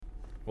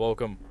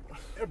Welcome.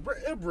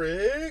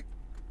 Brick.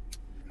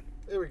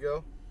 There we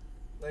go.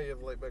 Now you have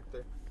the light back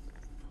there.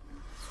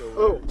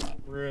 So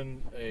we're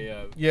in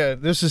a Yeah,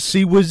 this is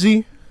C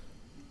Wizzy.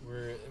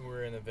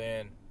 we're in a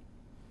van.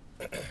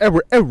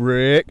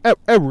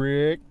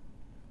 Eric.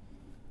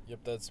 Yep,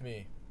 that's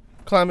me.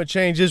 Climate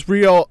change is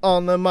real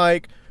on the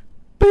mic.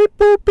 Beep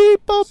boop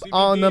beep boop CBD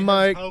on the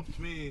has mic. helped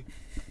me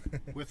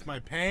with my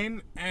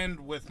pain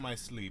and with my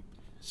sleep.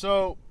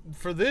 So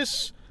for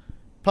this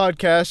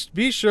podcast,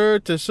 be sure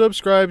to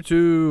subscribe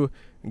to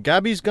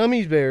Gabby's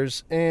Gummy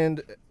Bears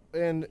and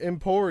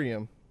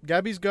Emporium.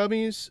 Gabby's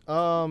Gummies.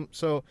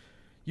 So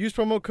use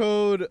promo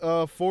code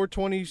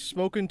 420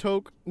 Smokin'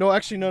 Toke. No,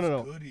 actually,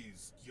 no.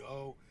 Goodies,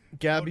 yo.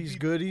 Gabby's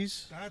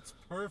Goodies. That's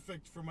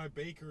perfect for my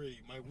bakery,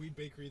 my weed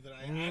bakery that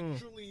I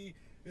actually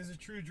is a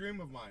true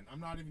dream of mine. I'm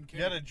not even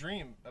kidding.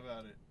 dream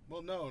about it.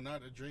 Well, no,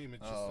 not a dream.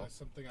 It's just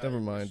something Never I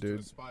mind, wish to dude.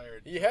 aspire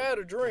to. He had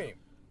a dream.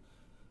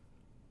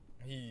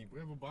 We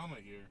have Obama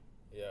here.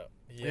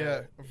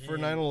 Yeah. For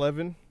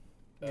 9/11,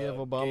 we have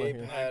Obama Gabe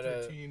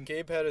here.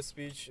 Gabe had a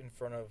speech in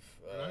front of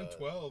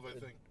 9/12, I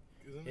think.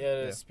 Isn't He had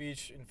it? a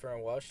speech in front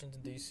of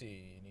Washington D.C.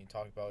 and he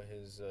talked about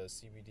his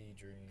CBD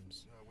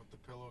dreams. With the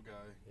pillow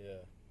guy.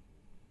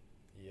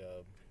 Yeah.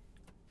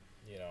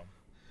 You know.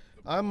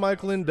 The I'm pillow Mike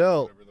master,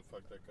 Lindell. Whatever the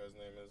fuck that guy's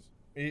name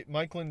is.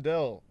 Mike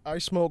Lindell. I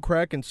smoke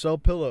crack and sell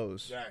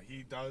pillows. Yeah,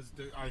 he does.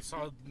 I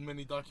saw a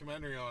mini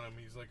documentary on him.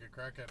 He's like a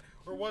crackhead.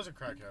 Or was a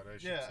crackhead, I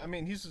should say. I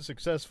mean, he's a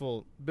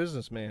successful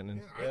businessman.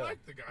 And Yeah, I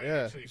like the guy, Yeah,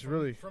 actually. he's From,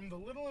 really- from the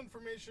little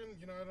information,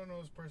 I don't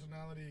know his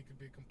personality. He could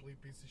be a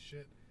complete piece of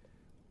shit.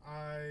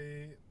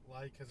 I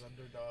like his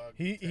underdog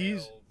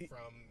He's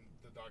from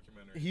the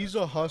documentary. he's That's a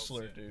what I'll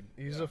hustler, say. dude.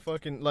 He's Yeah. a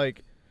fucking,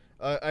 like,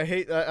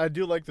 I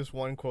do like this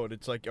one quote.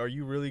 It's like, are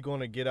you really going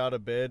to get out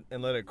of bed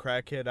and let a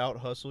crackhead out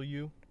hustle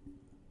you?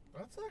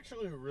 That's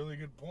actually a really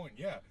good point.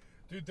 Yeah.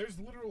 Dude, there's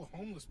literal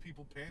homeless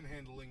people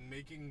panhandling,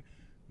 making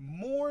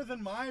more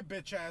than my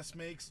bitch ass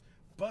makes,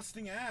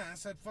 busting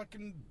ass at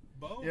fucking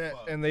Bofa. Yeah,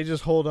 and they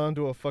just hold on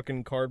to a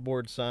fucking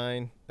cardboard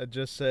sign that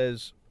just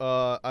says,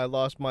 I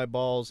lost my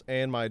balls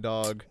and my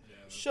dog. Yeah,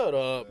 that's Shut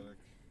up. pathetic.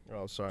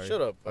 Oh, sorry. Shut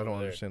up I don't over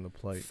there. understand the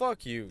plight.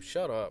 Fuck you.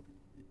 Shut up.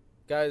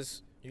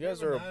 Guys, you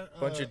guys are a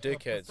bunch of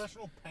dickheads.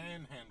 Professional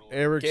panhandler.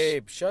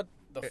 Eric's Shut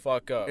the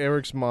fuck up.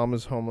 Eric's mom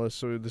is homeless,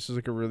 so this is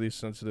like a really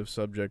sensitive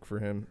subject for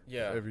him.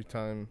 Yeah. Every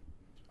time.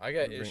 I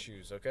got Bring-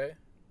 issues, okay?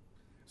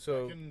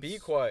 So I can be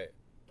s- quiet.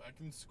 Back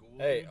in school.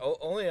 Hey, dude,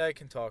 only I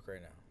can talk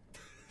right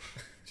now.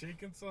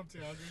 Jake and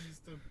Santiago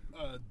used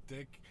to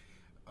dick.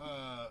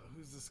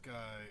 Who's this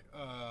guy?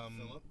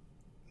 Philip?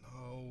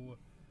 No.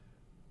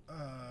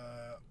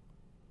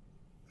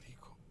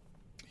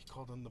 He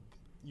called him the.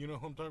 You know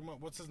who I'm talking about?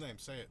 What's his name?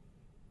 Say it.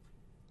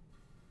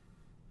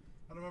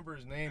 I don't remember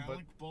his name,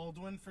 Alec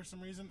Baldwin for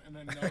some reason, and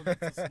I know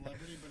that's a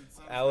celebrity, but it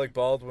sounds Alec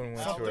Baldwin went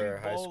Something to our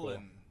high school.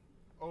 Bolin.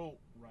 Oh,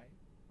 right.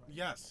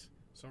 Yes.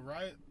 So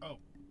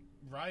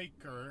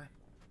Riker.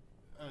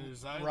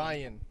 Is that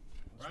Ryan.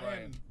 It's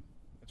Ryan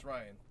It's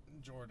Ryan.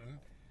 Jordan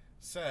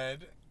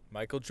said.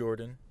 Michael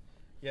Jordan.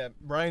 Yeah,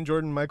 Ryan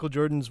Jordan, Michael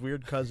Jordan's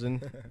weird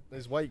cousin.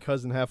 His white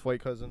cousin, half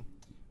white cousin.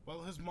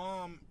 Well, his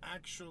mom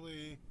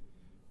actually,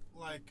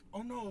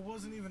 oh no, it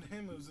wasn't even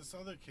him. It was this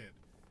other kid.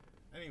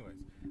 Anyways,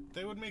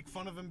 they would make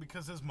fun of him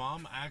because his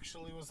mom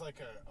actually was like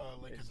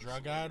a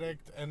drug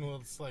addict and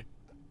was like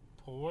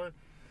poor,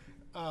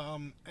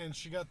 and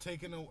she got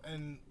taken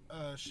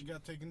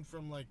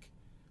from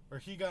or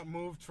he got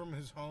moved from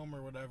his home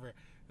or whatever.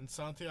 And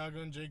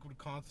Santiago and Jake would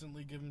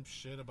constantly give him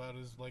shit about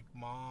his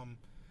mom,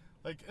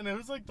 and it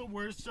was like the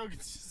worst joke.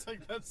 It's just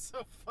like that's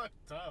so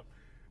fucked up.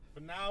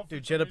 But now,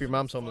 Dude, for shut some up, your reason,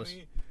 mom's it's homeless.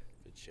 funny,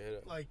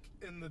 Shut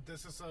up. in the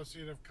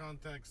disassociative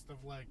context of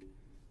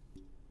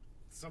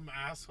some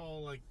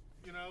asshole what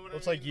Well,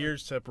 it's I like mean?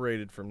 years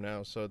separated from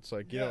now, so it's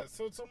like, Yeah,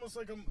 so it's almost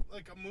like a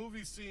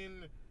movie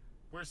scene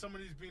where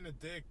somebody's being a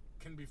dick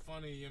can be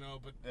funny,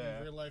 but Yeah.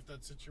 in real life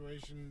that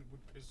situation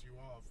would piss you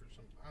off or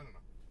something. I don't know.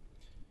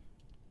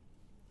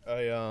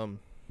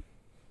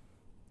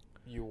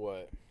 You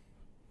what?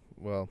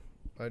 Well,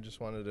 I just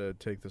wanted to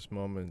take this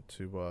moment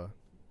to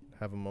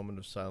have a moment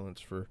of silence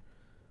for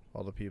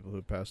all the people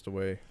who passed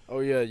away. Oh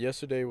yeah,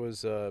 yesterday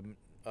was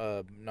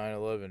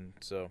 9/11,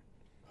 so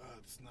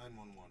It's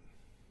 911.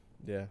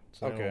 Yeah,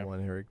 it's Okay.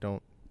 911, Eric.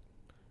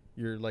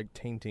 You're like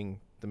tainting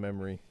the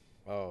memory.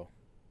 oh.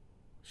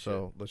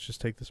 So let's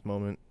just take this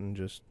moment and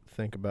just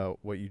think about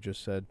what you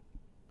just said.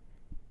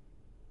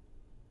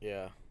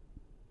 Yeah.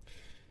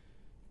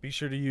 Be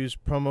sure to use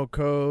promo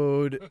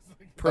code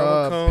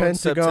Promo code Pentagon.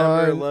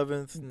 September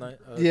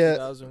 11th, Yeah.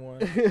 2001.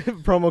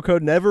 promo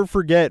code Never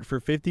Forget for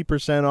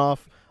 50%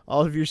 off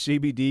all of your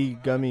CBD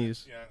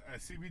gummies. Yeah,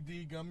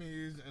 CBD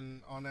gummies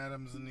and on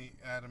Adam and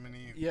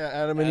Eve. Yeah,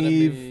 Adam and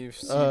Eve.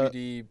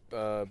 CBD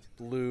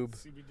lube.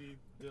 CBD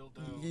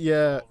dildo.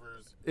 Yeah.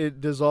 revolvers.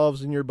 it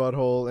dissolves in your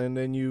butthole, and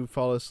then you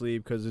fall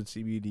asleep because it's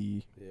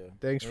CBD. Yeah.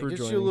 Thanks And for it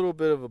gives joining. you a little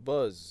bit of a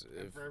buzz.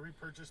 And for every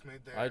purchase made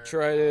there, I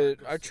try to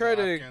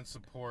Afghan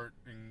support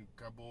in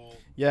Kabul.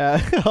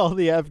 Yeah, all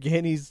the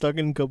Afghanis stuck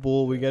in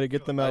Kabul, we got to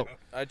get them out.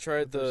 I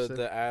tried They're sick.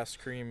 the ass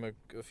cream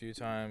a few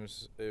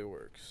times. It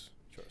works.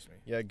 Trust me.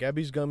 Yeah,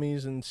 Gabby's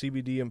Gummies and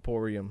CBD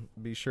Emporium.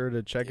 Be sure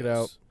to check it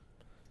out.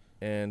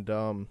 And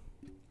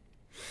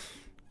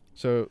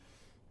so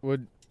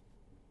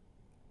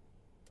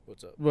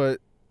What's up?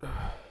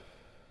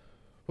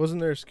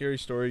 wasn't there a scary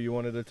story you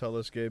wanted to tell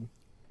us, Gabe?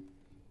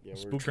 Yeah, we're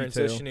Spooky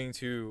tale. transitioning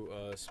to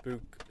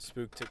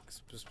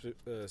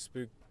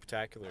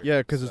spooktacular. Yeah,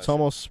 because it's session.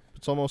 almost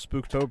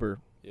Spooktober,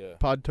 Yeah.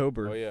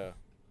 Podtober. Oh yeah.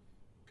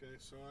 Okay,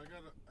 so I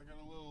got a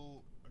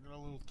little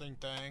thing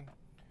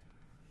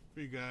for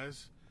you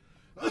guys.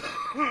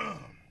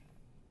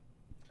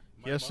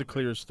 He has to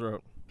clear his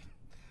throat.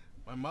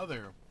 My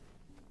mother,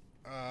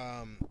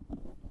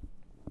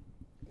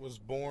 was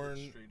born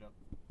Straight up,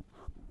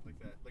 like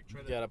that. Like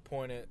try You gotta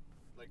point it.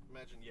 like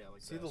imagine, yeah,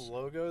 like See the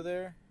logo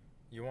there?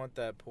 You want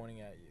that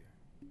pointing at you.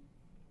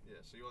 Yeah,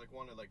 so you like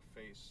want to like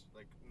face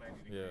like 90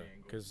 Yeah,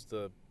 because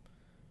the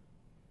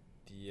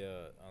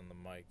on the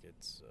mic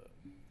it's.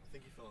 I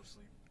think he fell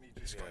asleep.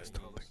 These guys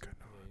don't think I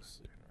know. Yeah, he's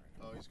sleeping right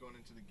now. Oh, he's going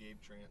into the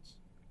Gabe trance.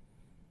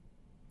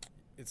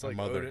 It's My like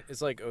mother.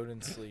 It's like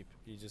Odin's sleep.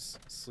 He just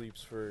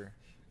sleeps for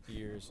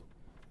years.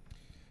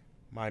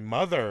 My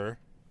mother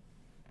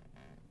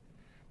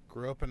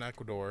grew up in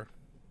Ecuador,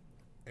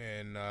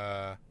 and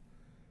at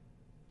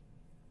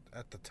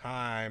the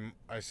time,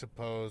 I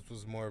suppose,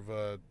 was more of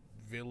a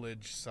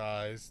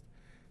village-sized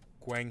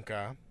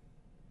Cuenca,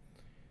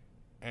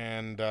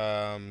 and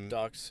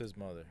Doc's his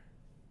mother.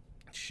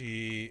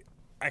 she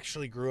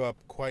actually grew up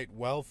quite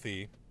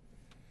wealthy.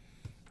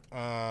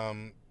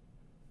 But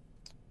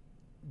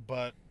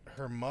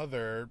her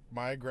mother,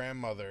 my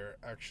grandmother,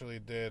 actually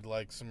did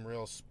like some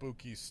real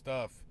spooky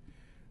stuff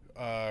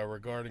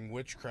regarding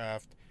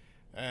witchcraft,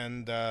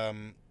 and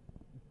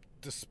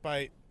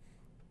despite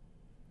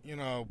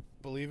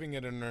believing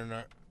it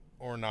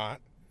or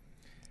not,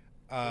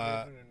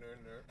 I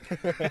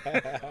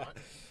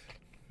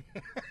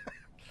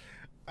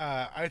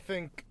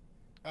think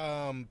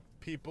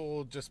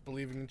people just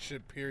believing in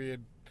shit,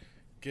 period,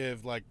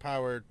 give like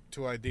power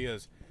to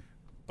ideas.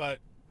 But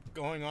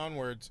going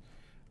onwards,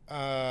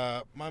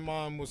 my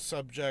mom was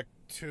subject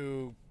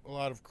to a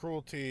lot of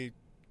cruelty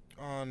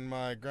on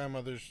my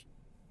grandmother's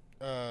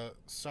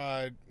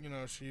side.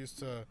 She used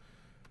to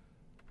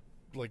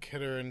like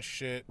hit her and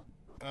shit.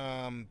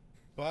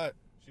 But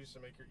She used to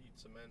make her eat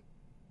cement.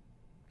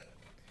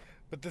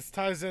 But this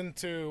ties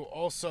into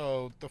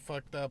also the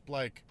fucked up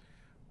like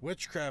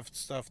witchcraft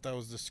stuff that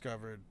was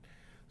discovered.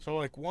 So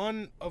like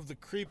one of the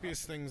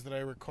creepiest things that I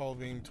recall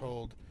being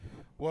told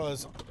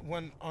was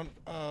when my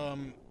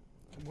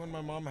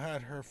mom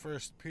had her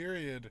first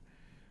period,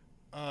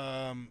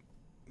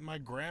 my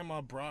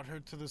grandma brought her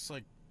to this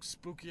like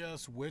spooky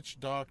ass witch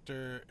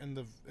doctor in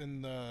the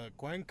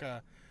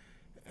Cuenca,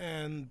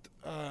 and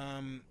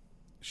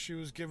she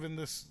was given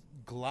this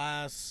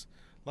glass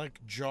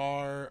like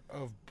jar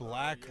of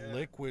black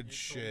liquid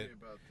shit.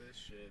 Told me about this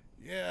shit.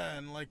 Yeah,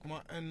 and like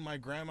my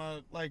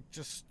grandma like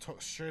just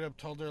straight up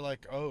told her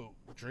like, "Oh,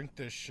 drink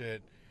this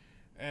shit,"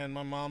 and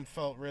my mom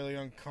felt really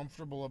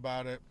uncomfortable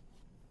about it.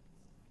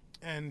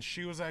 And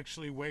she was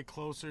actually way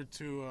closer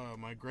to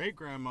my great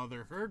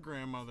grandmother, her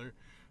grandmother,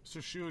 so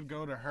she would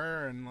go to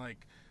her, and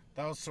like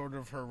that was sort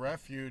of her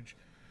refuge.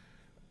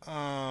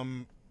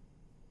 But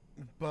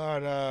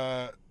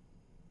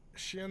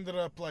she ended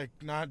up like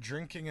not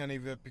drinking any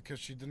of it because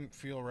she didn't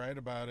feel right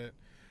about it.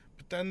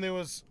 But then there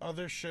was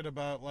other shit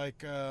about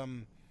like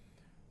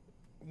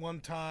one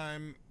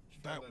time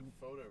that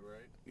photo,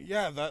 right?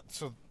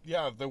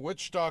 the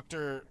witch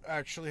doctor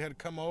actually had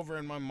come over,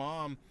 and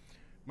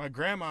my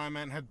grandma, I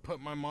meant, had put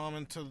my mom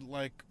into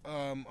like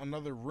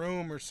another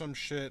room or some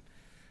shit,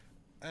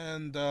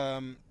 and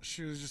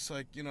she was just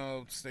like,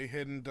 stay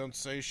hidden, don't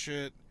say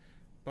shit.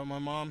 But my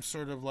mom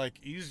sort of like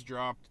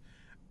eavesdropped,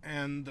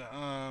 and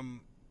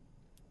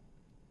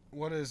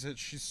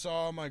she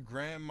saw my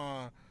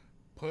grandma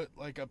put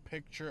like a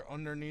picture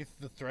underneath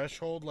the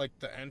threshold, like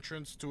the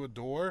entrance to a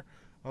door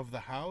of the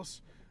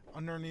house,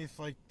 underneath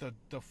like the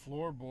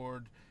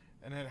floorboard,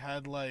 and it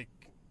had like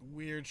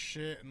weird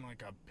shit and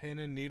like a pin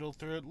and needle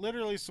through it,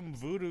 literally some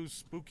voodoo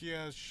spooky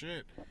ass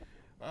shit.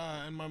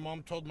 And my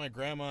mom told my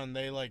grandma, and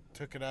they like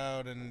took it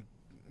out and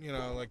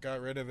like got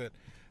rid of it.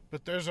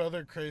 But there's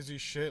other crazy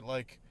shit,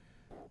 like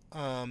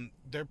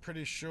they're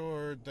pretty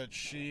sure that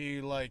she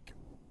like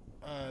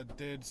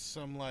did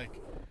some like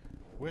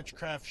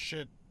witchcraft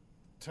shit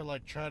to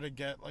like try to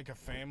get like a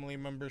family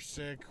member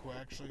sick who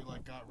actually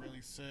like got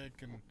really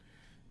sick and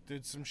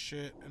did some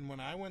shit. And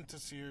when I went to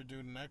see her,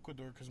 dude, in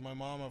Ecuador, because my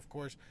mom, of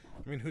course,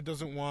 I mean, who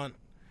doesn't want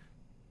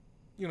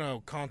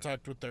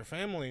contact with their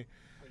family?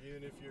 Like,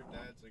 even if your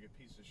dad's like a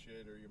piece of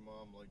shit or your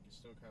mom, like you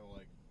still kind of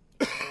like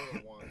sort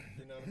of want,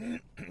 you know what I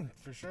mean?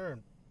 For sure.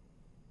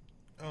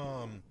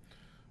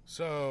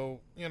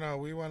 So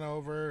we went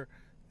over,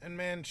 And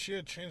man, she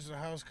had changed the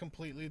house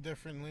completely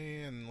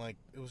differently, and like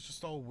it was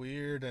just all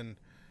weird. And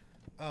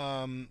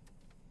I don't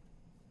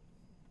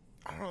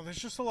know. There's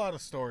just a lot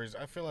of stories.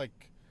 I feel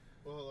like.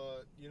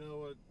 Well, you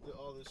know what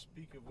all this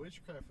speak of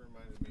witchcraft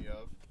reminded me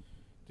of?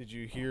 Did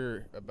you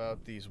hear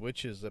about these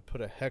witches that put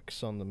a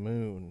hex on the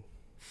moon?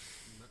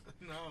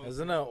 No.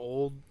 Isn't that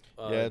old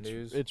Yeah,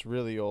 news? it's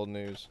really old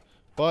news.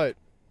 But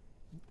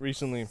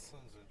recently, Sounds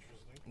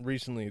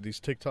interesting. these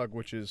TikTok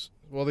witches,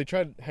 well, they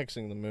tried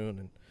hexing the moon,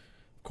 and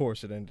of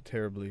course it ended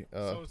terribly.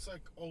 So it's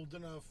like old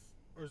enough,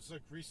 or it's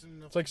like recent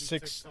enough. It's like to be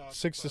six TikTok,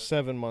 to but-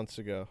 7 months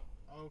ago.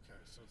 Okay,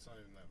 so it's not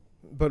even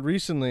that. But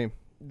recently,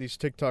 these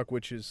TikTok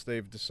witches,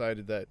 they've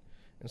decided that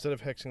instead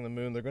of hexing the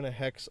moon, they're going to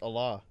hex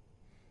Allah.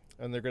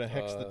 And they're going to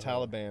hex the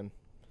Taliban.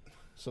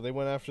 So they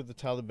went after the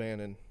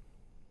Taliban, and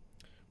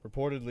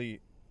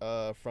reportedly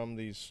from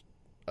these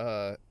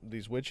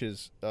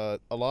witches,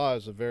 Allah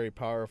is a very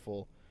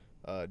powerful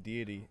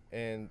deity,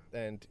 and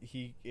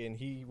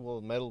he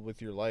will meddle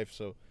with your life.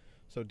 So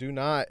do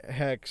not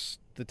hex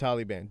the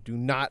Taliban. Do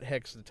not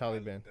hex the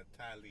Taliban. The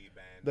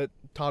Taliban. The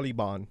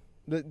Taliban.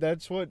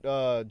 That's what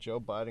Joe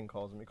Biden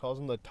calls them. He calls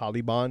them the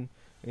Taliban, and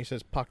he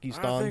says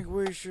Pakistan. I think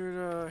we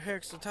should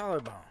hex the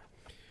Taliban.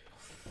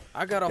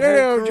 I got a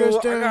Yeah, whole crew.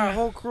 just, I got a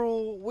whole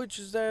crew of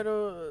witches that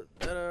are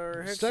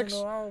hexing Sex-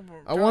 the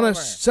Taliban. I want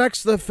to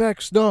sex the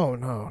fex. No.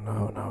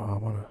 I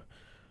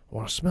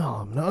want to smell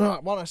them. No. I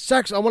want to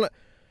sex. I want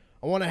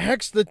to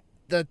hex the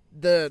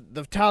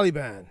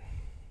Taliban.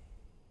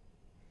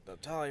 The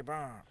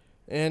Taliban.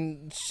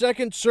 And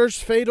second,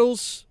 search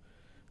fatals,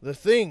 the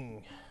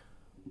thing.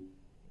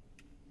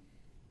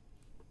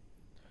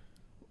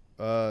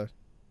 What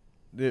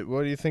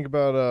do you think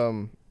about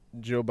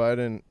Joe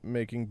Biden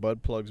making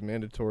butt plugs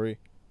mandatory?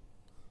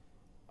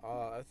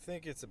 I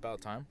think it's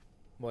about time.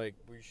 Like,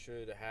 we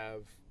should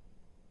have.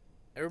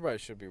 Everybody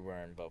should be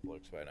wearing butt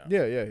plugs by now.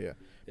 Yeah.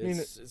 I mean,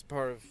 It's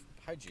part of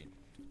hygiene.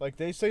 like,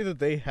 they say that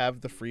they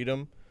have the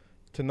freedom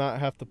to not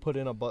have to put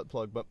in a butt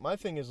plug, but my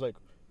thing is, like,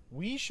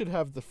 we should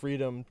have the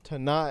freedom to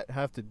not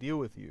have to deal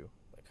with you.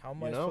 Like, how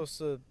am I know? supposed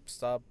to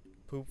stop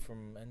poop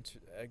from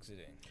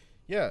exiting?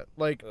 Yeah,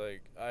 like,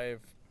 Like, I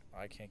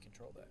can't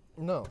control that.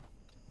 no.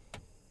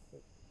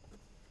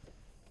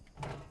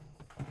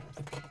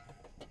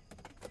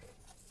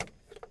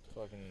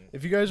 Fucking.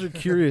 If you guys are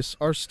curious,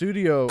 our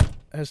studio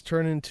has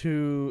turned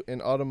into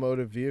an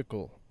automotive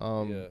vehicle.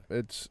 Yeah.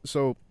 It's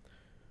so.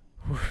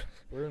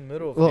 We're in the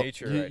middle of Well,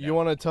 nature right now. you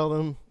want to tell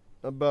them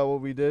about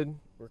what we did?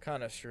 We're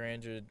kind of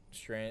stranded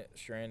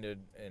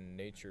in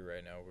nature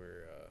right now.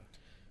 We're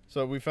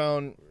So we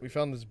found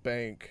this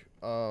bank.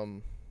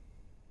 like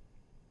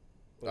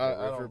I a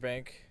don't-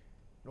 riverbank,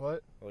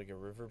 What? like a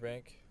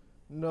riverbank.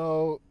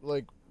 No,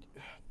 like,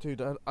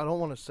 dude, I don't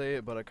want to say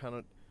it, but I kind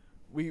of.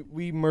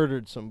 We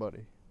murdered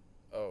somebody,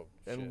 Oh,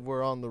 and shit.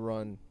 we're on the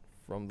run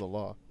from the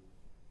law.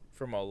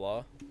 From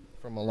Allah.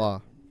 From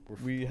Allah.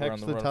 We We're on hexed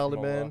the the run from Allah.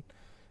 Taliban,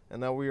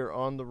 and now we are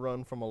on the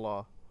run from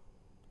Allah.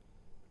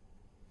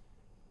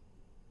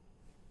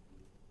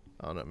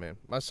 I don't know, man.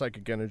 My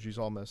psychic energy's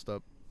all messed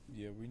up.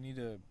 Yeah, we need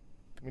to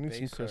We need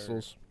some Base our-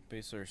 crystals.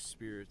 base our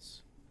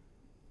spirits.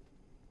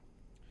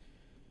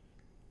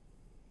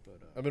 But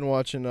I've been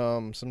watching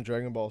some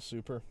Dragon Ball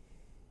Super.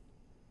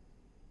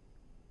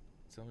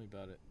 tell me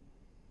about it.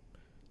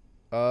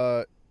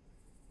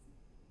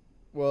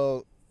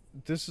 Well,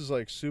 this is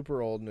like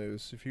super old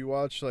news. If you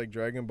watch like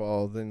Dragon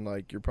Ball, then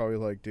like you're probably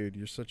like, dude,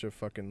 you're such a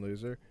fucking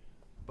loser.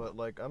 But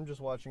like I'm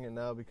just watching it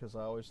now because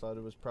I always thought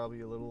it was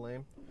probably a little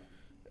lame.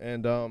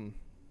 And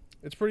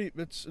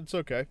it's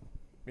okay,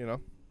 you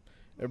know.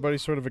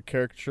 Everybody's sort of a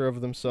caricature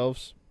of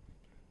themselves.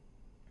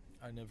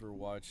 I never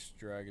watched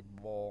Dragon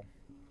Ball.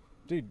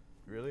 Dude,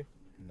 really?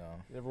 No,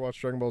 You ever watched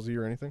Dragon Ball Z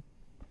or anything?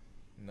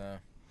 no.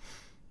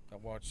 I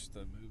watched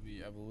the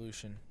movie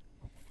Evolution.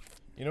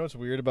 You know what's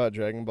weird about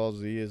Dragon Ball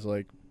Z is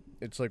like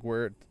it's like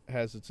where it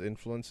has its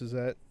influences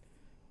at.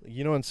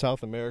 You know, in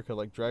South America,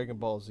 like Dragon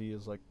Ball Z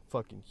is like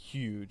fucking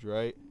huge,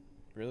 right?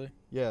 Really?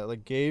 Yeah,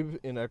 like Gabe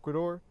in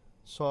Ecuador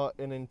saw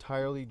an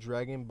entirely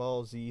Dragon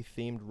Ball Z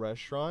themed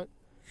restaurant,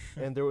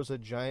 and there was a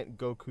giant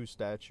Goku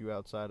statue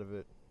outside of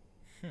it.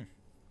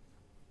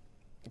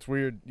 It's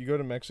weird. You go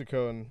to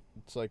Mexico and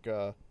it's like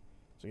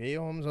hey,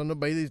 I'm gonna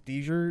buy this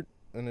T-shirt,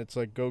 and it's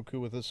like Goku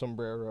with a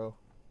sombrero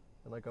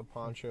and like a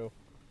poncho.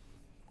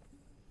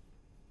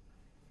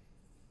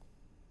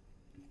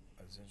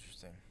 That's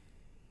interesting.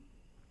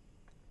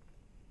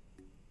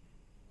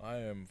 I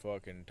am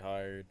fucking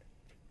tired.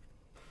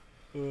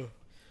 What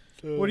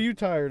are you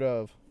tired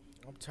of?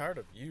 I'm tired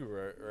of you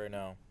right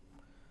now.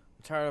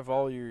 I'm tired of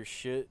all your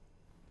shit.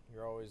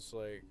 You're always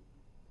like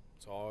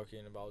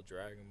talking about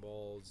Dragon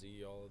Ball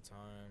Z all the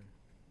time.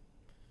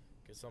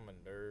 Gets on my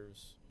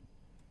nerves.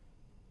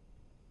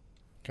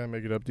 Can I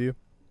make it up to you?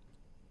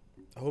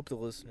 I hope the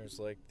listeners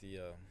like the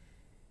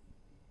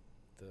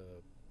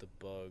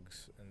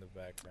bugs in the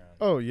background.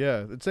 Oh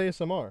yeah, it's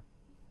ASMR,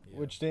 Yeah.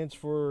 which stands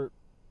for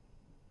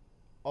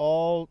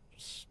all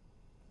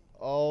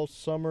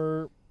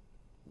summer.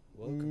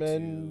 Welcome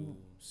men-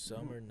 to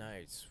Summer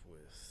Nights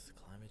with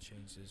Climate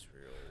Change is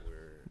Real.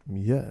 We're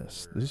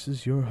Yes, this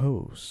is your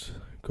host,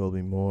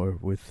 Colby Moore,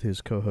 with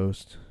his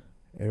co-host,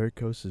 Eric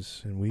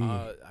Kosis, and we...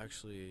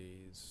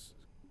 Actually, it's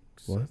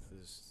What? Seth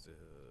is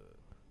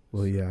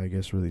well, yeah, I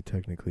guess really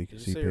technically, Did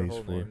because you he say your pays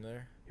whole for name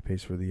there? he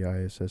pays for the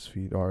ISS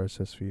feed,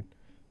 RSS feed.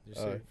 Did you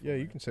say your full Yeah, you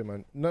name? can say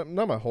my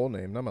not my whole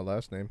name, not my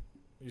last name.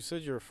 You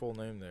said your full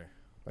name there.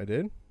 I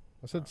did.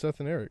 I said Oh. Seth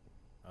and Eric.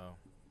 Oh. I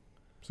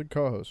said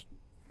co-host.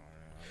 I don't know.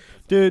 I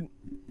thought- Dude,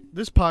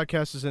 this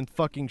podcast is in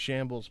fucking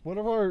shambles. One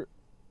of our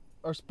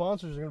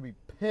sponsors are gonna be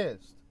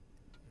pissed.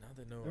 Now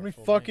they know They're our gonna be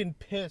full fucking name.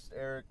 pissed,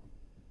 Eric.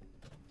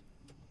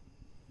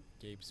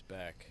 Gabe's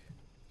back.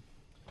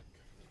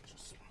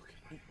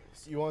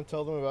 You want to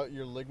tell them about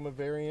your Ligma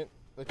variant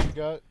that you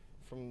got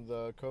from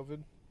the COVID?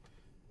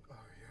 Oh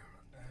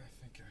yeah, I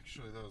think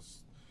actually that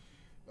was.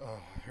 I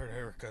heard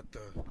Eric got the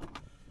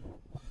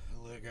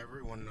leg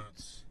everyone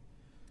nuts.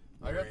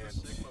 I got the variant.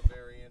 Sigma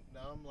variant.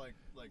 Now I'm like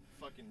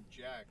fucking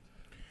jacked.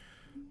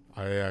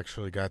 I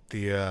actually got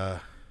the.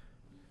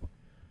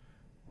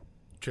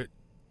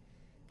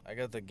 I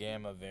got the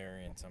Gamma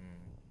variant.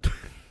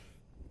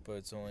 But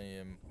it's only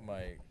in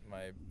my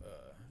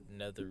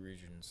nether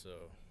region, so you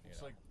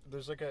It's know.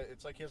 like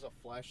it's like he has a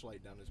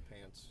flashlight down his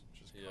pants,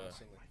 just Yeah.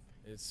 constantly.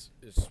 It's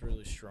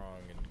really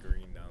strong and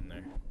green down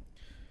there.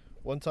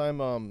 One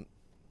time,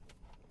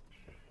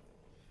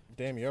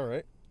 damn, you all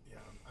right? Yeah,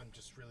 I'm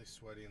just really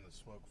sweaty and the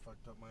smoke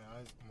fucked up my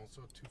eyes. I'm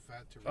also too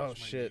fat to reach Oh, my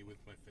shit. knee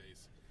with my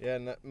face.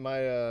 Yeah,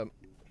 my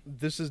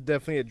this is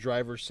definitely a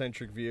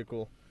driver-centric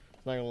vehicle.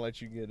 It's not gonna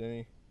let you get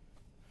any.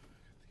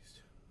 These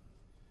two.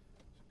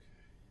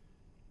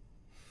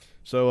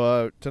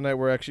 So tonight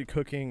we're actually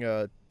cooking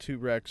 2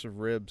 racks of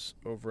ribs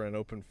over an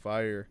open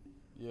fire.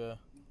 Yeah.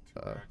 Two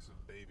Uh, racks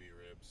of baby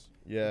ribs.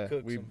 Yeah,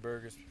 Cooked we some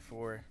burgers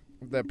before.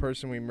 that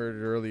person we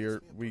murdered earlier.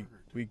 Just need a We burger,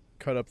 dude. we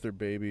cut up their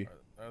baby.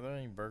 Are there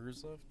any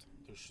burgers left?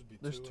 There should be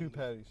There's two. 2 in the-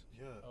 patties.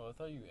 Yeah. Oh, I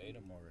thought you ate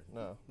them already.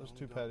 No, there's I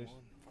 2 only got patties.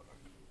 one. Fuck.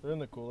 They're in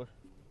the cooler.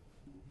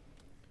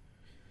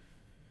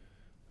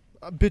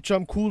 Bitch,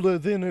 I'm cooler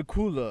than a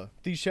cooler.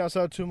 These shouts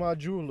out to my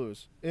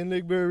jewelers. In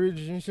Lakeberry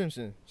Ridge and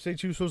Simpson. Say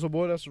Chief Sosa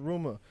boy, that's a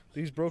rumor.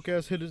 These broke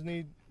ass hitters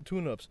need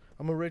tune-ups.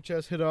 I'm a rich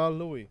ass hitter, all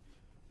Louis.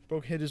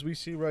 Broke hitters, we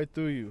see right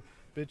through you.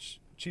 Bitch,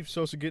 Chief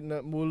Sosa getting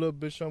that moolah.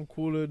 Bitch, I'm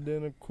cooler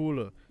than a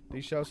cooler.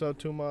 These shouts out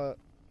to my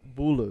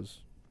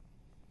boolers.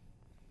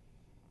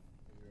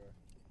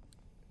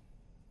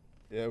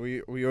 Yeah,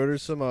 we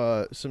ordered some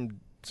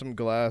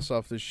glass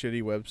off this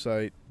shitty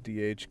website,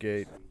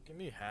 DHgate. Give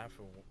me half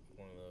of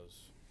one of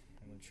those.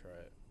 I'm gonna try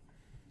it.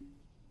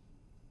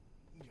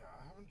 Yeah,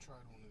 I haven't tried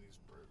one of these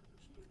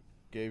burgers, dude.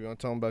 Gabe, you want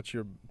to tell him about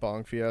your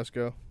bong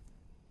fiasco?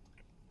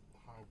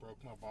 How I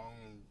broke my bong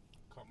and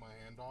cut my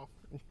hand off.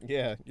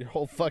 Yeah, your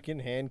whole fucking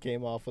hand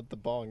came off with the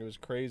bong. It was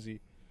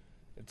crazy.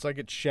 It's like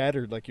it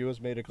shattered, like it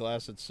was made of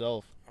glass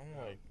itself. I'm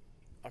like,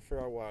 I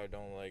forgot why I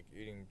don't like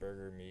eating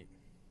burger meat.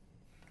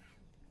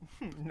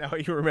 Now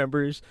he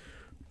remembers.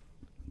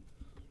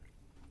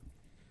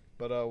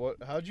 But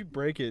how'd you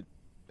break it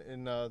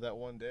in that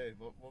one day?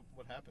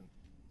 What happened?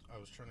 I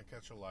was trying to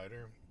catch a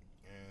lighter,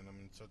 and I'm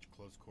in such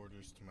close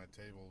quarters to my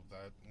table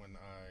that when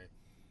I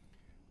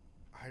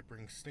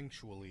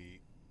hyper-instinctually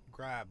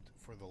grabbed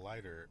for the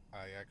lighter,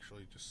 I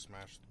actually just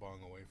smashed the bong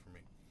away from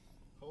me.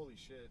 Holy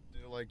shit!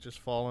 Did it like just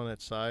fall on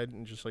its side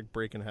and just like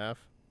break in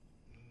half?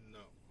 No,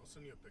 I'll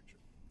send you a picture.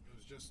 It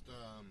was just,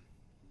 oh,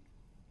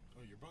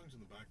 your bong's in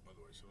the back, by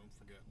the way, so don't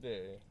forget.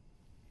 Yeah. It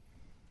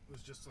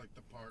was just like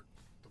the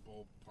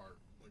bulb part.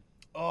 Like,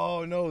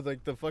 Oh no,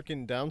 like the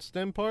fucking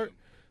downstem part,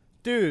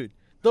 dude.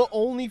 The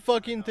only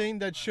fucking know, thing I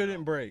that shouldn't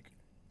know. break.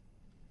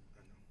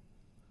 I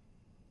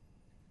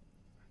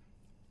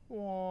know.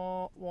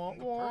 Wah, wah,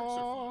 And the perks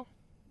are wah. fun.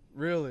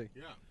 Really?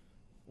 Yeah.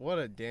 What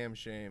a damn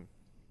shame.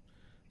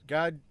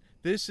 God,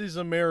 this is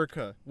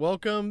America.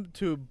 Welcome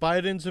to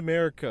Biden's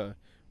America,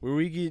 where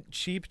we get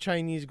cheap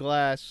Chinese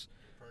glass.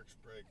 Perks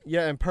break.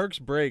 Yeah, and perks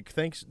break.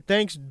 Thanks,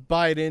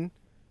 Biden.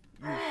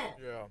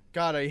 Yeah.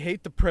 God, I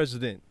hate the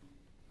president.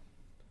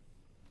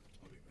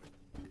 I'll be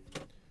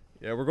back.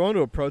 Yeah, we're going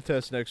to a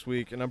protest next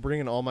week, and I'm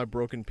bringing all my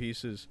broken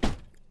pieces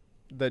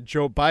that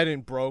Joe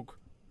Biden broke.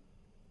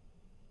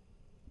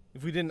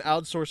 If we didn't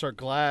outsource our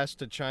glass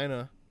to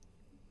China.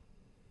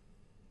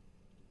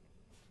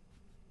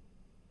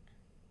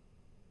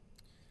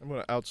 I'm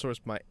going to outsource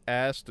my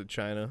ass to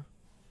China.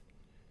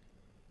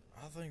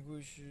 I think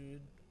we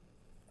should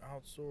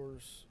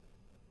outsource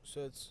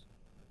Seth's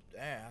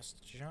ass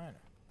to China.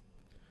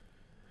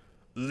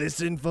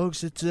 Listen,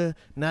 folks, it's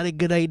not a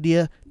good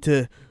idea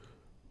to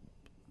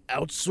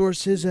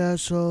outsource his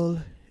asshole.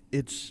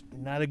 It's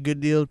not a good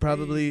deal.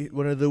 Probably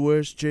one of the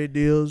worst trade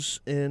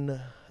deals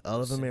in all of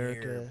Listen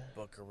America. here,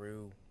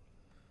 Buckaroo.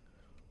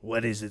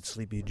 What is it,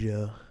 Sleepy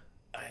Joe?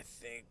 I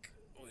think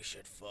we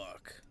should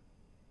fuck.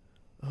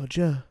 Oh,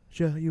 Joe,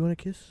 you want a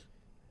kiss?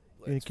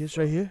 You want Let's a kiss fuck.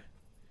 right here?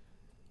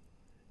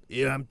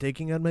 Yeah, I'm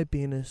taking out my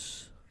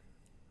penis.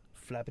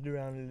 Flap it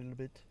around a little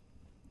bit.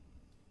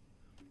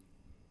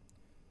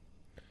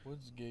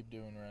 What's Gabe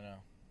doing right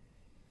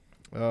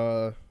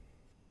now?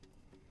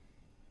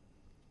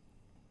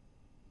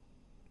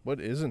 What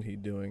isn't he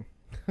doing?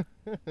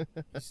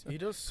 He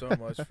does so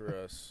much for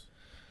us.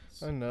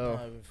 It's I know.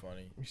 not even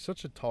funny. He's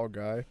such a tall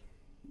guy.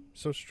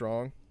 So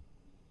strong.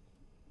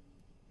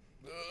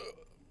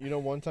 You know,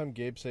 one time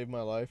Gabe saved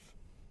my life.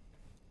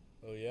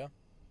 Oh yeah?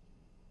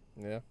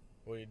 Yeah.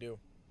 What do you do?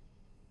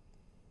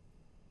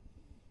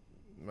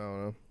 I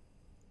don't know.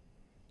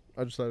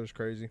 I just thought it was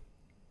crazy.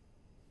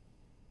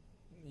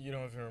 You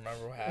don't even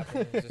remember what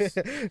happened. It was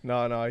just,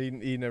 No,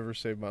 he never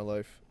saved my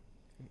life.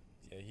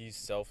 yeah, he's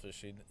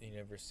selfish. He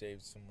never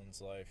saved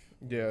someone's life.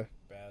 Yeah.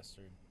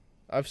 Bastard.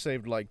 I've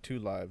saved like 2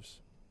 lives.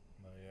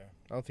 Oh yeah.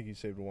 I don't think he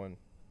saved 1.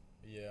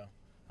 Yeah.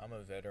 I'm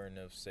a veteran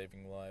of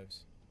saving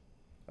lives.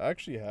 I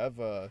actually have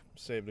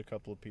saved a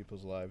couple of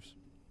people's lives.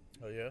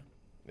 Oh yeah?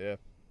 Yeah.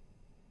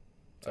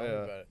 Tell me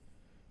about it.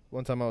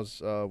 One time I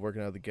was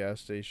working at the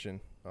gas station.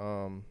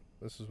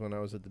 This is when I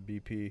was at the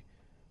BP,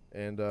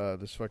 and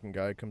this fucking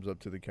guy comes up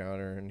to the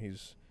counter, and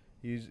he's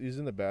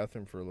in the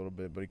bathroom for a little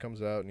bit, but he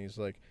comes out and he's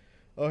like,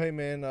 "Oh hey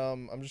man,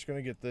 I'm just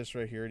gonna get this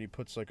right here," and he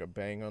puts like a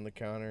bang on the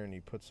counter, and he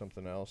puts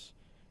something else.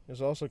 He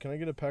goes, "Also, can I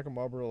get a pack of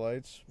Marlboro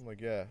Lights?" I'm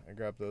like, "Yeah." I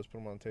grab those, put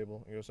them on the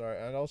table. He goes, "All right,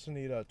 I also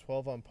need a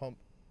 12 on pump."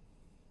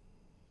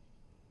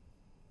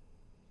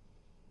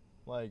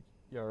 Like,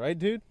 you all right,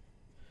 dude?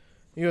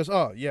 He goes,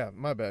 "Oh yeah,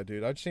 my bad,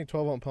 dude. I just need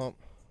 12 on pump."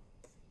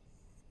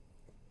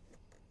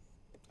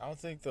 I don't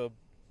think the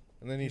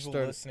And then he people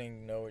started.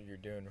 listening know what you're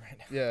doing right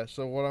now. Yeah,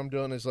 so what I'm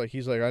doing is like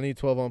he's like, "I need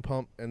 12 on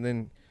pump," and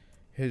then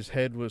his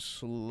head was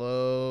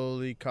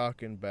slowly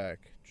cocking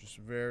back, just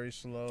very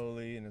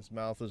slowly, and his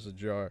mouth is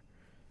ajar.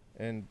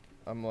 And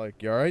I'm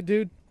like, "You all right,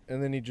 dude?"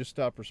 And then he just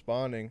stopped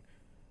responding,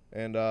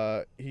 and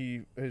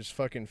his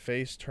fucking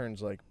face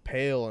turns like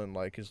pale and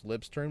like his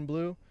lips turn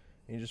blue,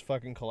 and he just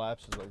fucking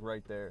collapses like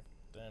right there.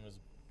 Damn, his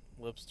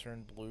lips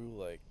turned blue.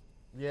 Like,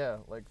 Yeah,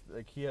 like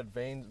he had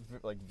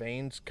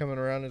veins coming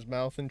around his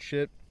mouth and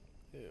shit.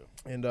 ew.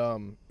 And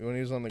when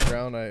he was on the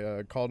ground,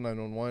 I called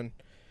 911,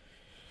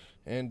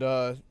 and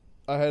I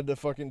had to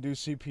fucking do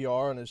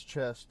CPR on his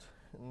chest,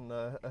 and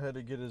I had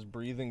to get his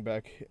breathing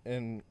back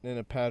in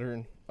a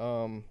pattern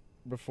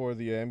before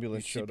the You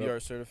ambulance showed CPR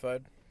up.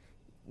 certified?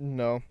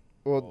 No,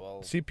 well,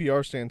 Well-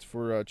 CPR stands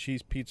for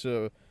cheese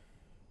pizza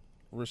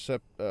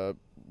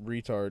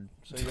retard.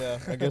 So yeah,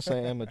 I guess I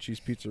am a cheese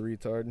pizza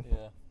retard.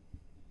 Yeah.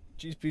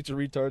 Cheese pizza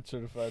retard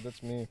certified.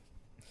 That's me.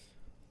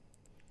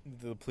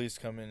 The police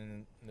come in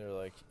and they're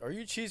like, "Are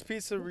you cheese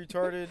pizza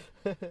retarded?"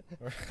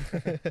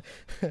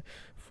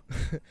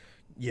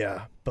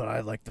 Yeah, but I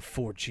like the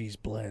 4 cheese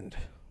blend.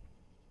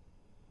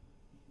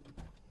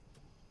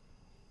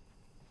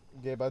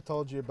 Gabe, I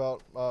told you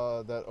about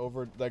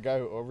that guy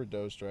who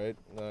overdosed, right?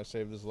 And I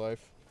saved his life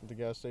at the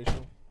gas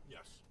station.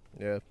 Yes.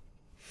 Yeah.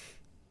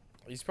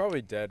 He's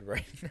probably dead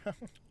right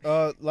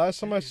now. Last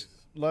time Jeez.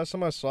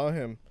 I saw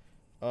him,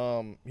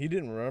 he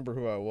didn't remember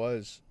who I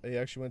was. He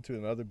actually went to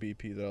another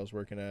BP that I was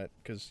working at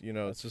because it's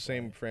That's the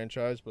same funny.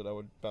 franchise, but I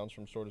would bounce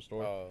from store to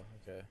store. Oh,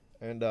 okay.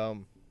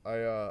 And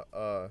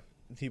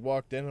he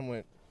walked in and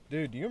went,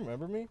 "Dude, do you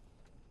remember me?"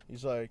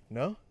 He's like,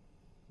 "No."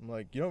 I'm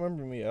like, "You don't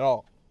remember me at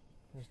all?"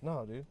 He goes,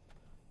 "No, dude."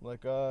 I'm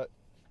like,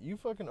 you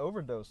fucking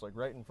overdosed like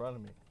right in front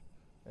of me."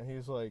 And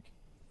he's like,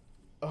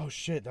 "Oh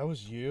shit, that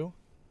was you?"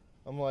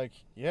 I'm like,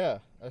 "Yeah,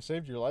 I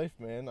saved your life,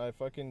 man. I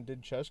fucking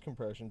did chest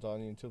compressions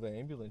on you until the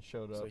ambulance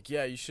showed It's up." like,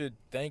 yeah, you should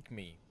thank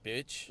me,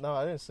 bitch. No,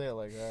 I didn't say it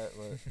like that,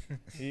 but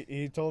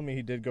he told me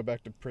he did go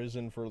back to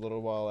prison for a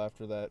little while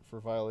after that for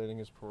violating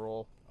his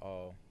parole.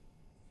 Oh.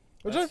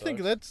 Which That I think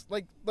sucks. that's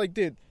like,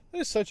 dude, that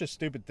is such a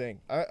stupid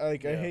thing. I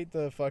Yeah. hate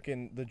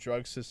the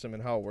drug system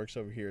and how it works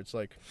over here. It's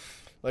like,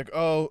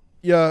 oh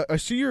yeah, I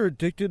see you're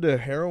addicted to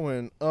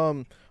heroin.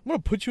 I'm gonna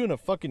put you in a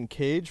fucking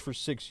cage for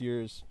 6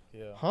 years.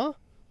 Yeah. Huh?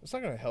 That's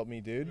not gonna help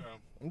me, dude. Yeah.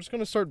 I'm just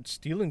gonna start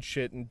stealing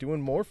shit and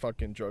doing more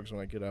fucking drugs when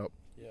I get out.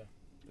 Yeah.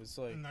 It's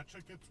like, And that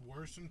shit gets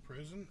worse in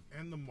prison,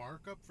 and the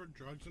markup for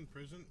drugs in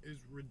prison is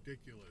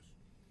ridiculous.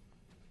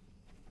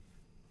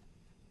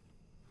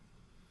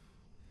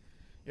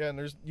 Yeah,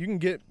 and you can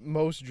get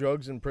most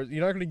drugs in prison.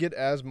 You're not gonna get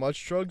as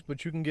much drugs,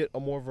 but you can get a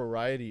more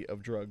variety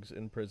of drugs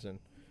in prison.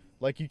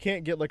 Like you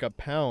can't get like a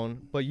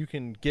pound, but you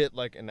can get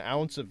like an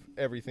ounce of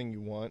everything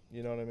you want.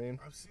 You know what I mean?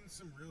 I've seen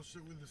some real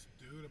shit with this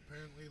dude.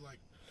 Apparently, like,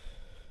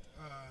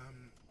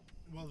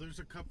 well, there's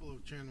a couple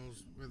of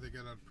channels where they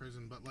get out of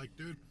prison, but like,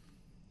 dude,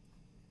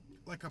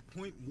 like a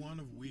 0.1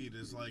 of weed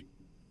is like,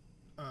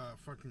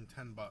 fucking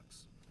 $10.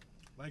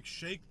 Like,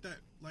 shake that,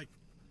 like,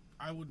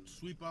 I would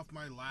sweep off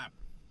my lap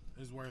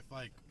is worth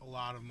like a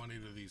lot of money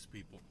to these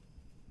people.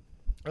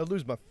 I'd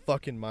lose my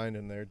fucking mind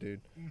in there,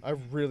 dude. I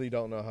really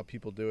don't know how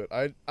people do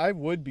it. I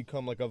would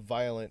become like a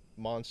violent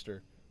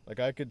monster. Like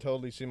I could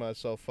totally see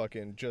myself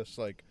fucking just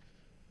like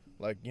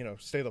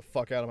stay the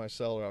fuck out of my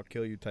cell or I'll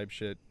kill you type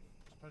shit.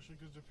 Especially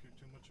because if you're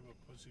too much of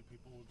a pussy,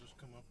 people will just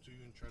come up to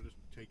you and try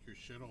to take your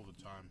shit all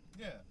the time.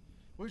 Yeah.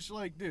 Which,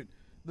 like, dude,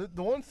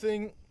 the one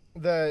thing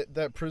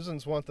that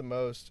prisons want the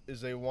most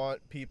is they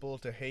want people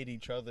to hate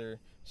each other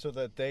so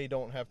that they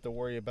don't have to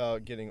worry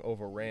about getting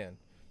overran.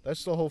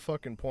 That's the whole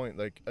fucking point.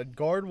 Like, a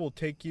guard will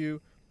take you,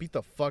 beat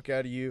the fuck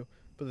out of you,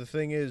 But the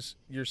thing is,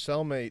 your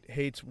cellmate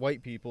hates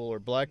white people or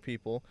black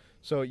people,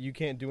 so you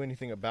can't do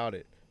anything about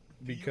it.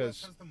 The US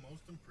Because, has the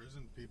most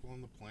imprisoned people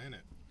on the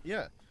planet.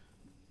 yeah.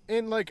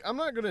 And, like, I'm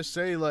not going to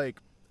say, like,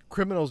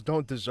 criminals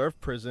don't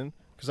deserve prison,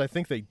 because I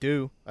think they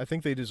do. I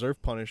think they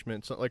deserve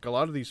punishment. So, like, a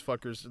lot of these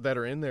fuckers that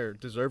are in there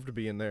deserve to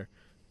be in there.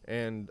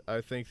 And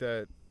I think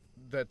that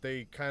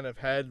they kind of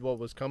had what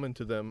was coming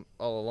to them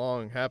all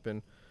along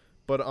happen.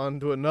 But on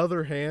to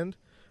another hand,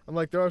 I'm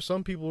like, there are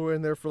some people who are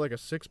in there for, like, a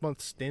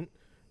 6-month stint,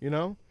 you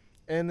know?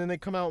 And then they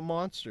come out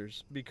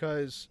monsters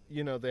because,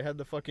 you know, they had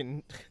the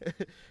fucking...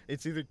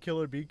 it's either kill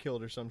or be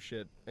killed or some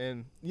shit.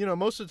 And, you know,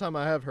 most of the time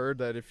I have heard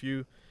that if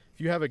you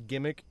have a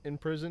gimmick in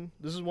prison,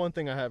 this is one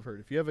thing I have heard.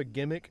 If you have a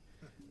gimmick,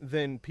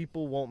 then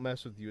people won't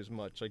mess with you as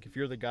much. Like, if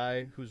you're the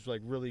guy who's,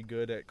 like, really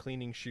good at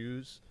cleaning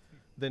shoes,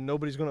 then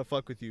nobody's going to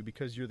fuck with you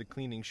because you're the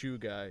cleaning shoe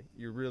guy.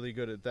 You're really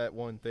good at that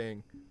one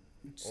thing.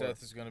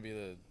 Seth is gonna be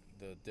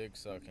the dick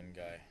sucking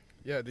guy.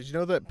 Yeah, did you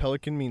know that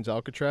pelican means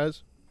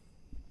Alcatraz?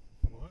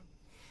 What?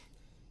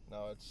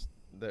 No, it's...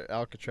 the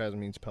Alcatraz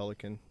means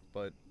pelican,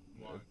 but...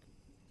 Why?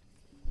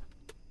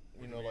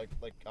 You know, like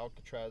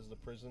Alcatraz, the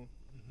prison.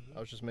 Mm-hmm. I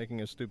was just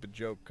making a stupid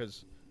joke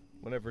because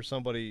whenever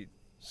somebody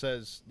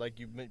says, like,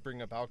 you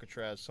bring up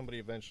Alcatraz, somebody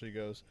eventually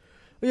goes,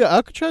 oh, yeah,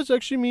 Alcatraz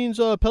actually means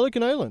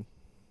Pelican Island.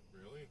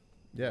 Really?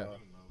 Yeah. I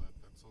didn't know that.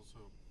 That's also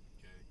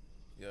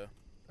gay. Yeah.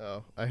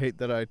 Oh, I hate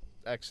that I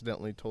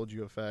accidentally told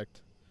you a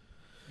fact.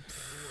 You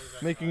were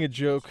that Making guy a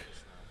joke.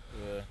 just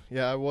now. Yeah.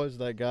 Yeah, I was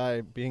that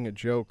guy being a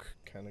joke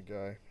kind of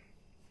guy.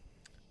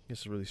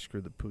 Guess I really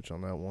screwed the pooch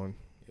on that one.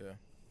 Yeah.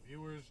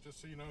 Viewers,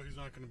 just so you know, he's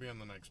not going to be on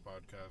the next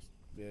podcast.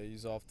 Yeah.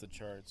 He's off the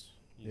charts.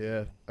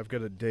 Yeah, I've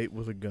got a date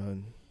with a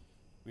gun.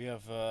 We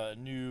have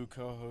new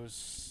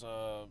co-hosts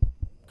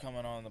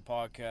coming on the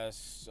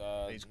podcast.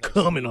 He's next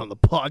coming week. on the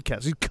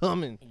podcast. He's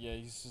coming. Yeah,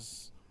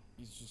 he's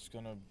just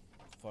gonna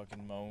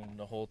fucking moan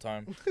the whole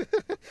time.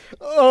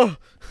 Oh,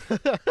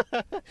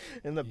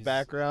 in the He's-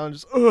 background,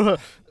 just.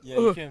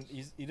 Yeah,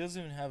 he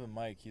doesn't even have a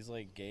mic. He's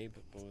like Gabe,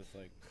 but with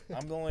like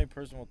I'm the only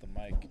person with the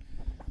mic,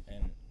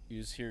 and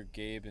you just hear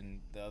Gabe and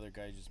the other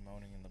guy just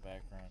moaning in the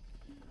background.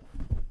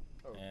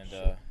 Oh, And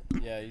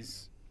shit. yeah,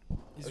 he's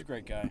a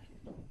great guy.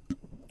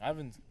 I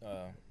haven't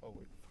Oh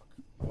wait,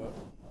 fuck. what?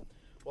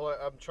 Well,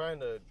 I'm trying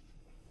to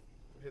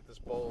hit this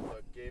bowl,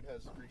 but Gabe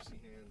has greasy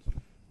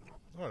hands.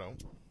 I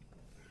don't.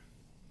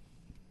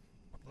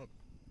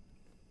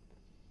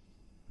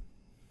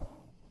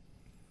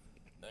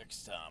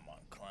 Next time on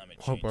Climate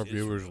Change. Hope our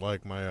Israel. viewers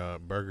like my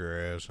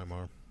burger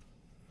ASMR.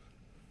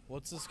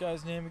 What's this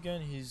guy's name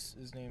again? His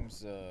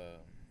name's Who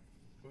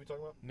are we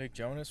talking about? Nick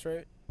Jonas,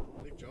 right?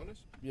 Nick Jonas?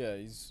 Yeah,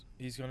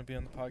 he's gonna be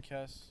on the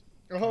podcast.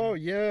 Oh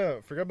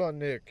yeah, forgot about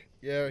Nick.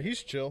 Yeah,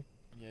 he's chill.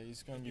 Yeah,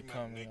 he's gonna be You met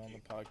coming on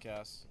Nicky. the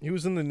podcast. He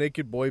was in the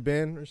Naked Boy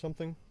Band or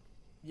something.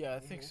 Yeah, I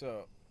think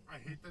so. I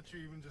hate that you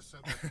even just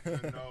said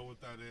that. I know what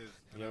that is.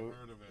 Yeah, I've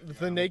heard of it.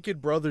 The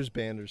Naked Brothers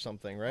Band or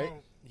something, right?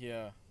 Oh,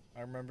 Yeah,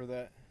 I remember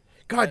that.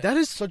 God, that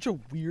is such a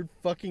weird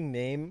fucking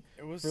name.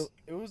 It was For-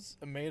 it was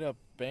a made up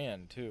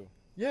band too.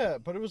 Yeah,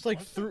 but it was like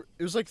What?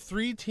 it was like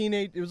three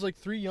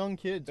young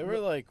kids. They were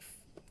like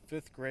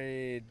fifth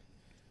grade,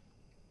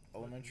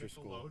 elementary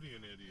school.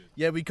 Nickelodeon idiot.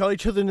 Yeah, we call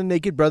each other the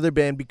Naked Brother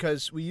Band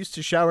because we used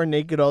to shower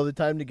naked all the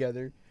time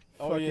together.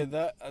 Oh yeah,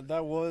 Fucking-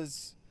 that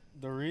was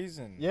the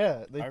reason.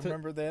 Yeah, I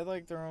remember they had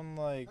like their own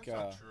like. That's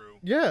not true.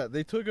 Yeah,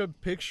 they took a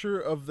picture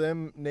of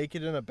them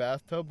naked in a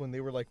bathtub when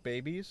they were like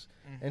babies,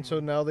 and so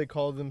now they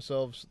call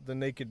themselves the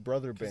Naked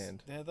Brother 'cause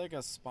Band. They had like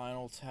a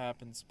Spinal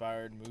Tap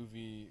inspired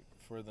movie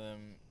for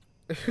them.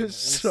 It and was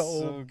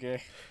so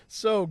gay.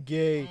 so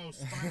gay. Oh,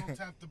 Spinal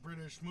Tap, the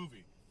British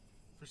movie.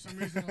 For some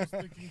reason, I was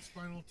thinking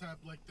Spinal Tap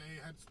like they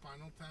had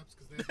Spinal Taps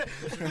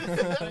because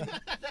they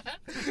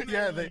had.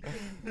 Yeah,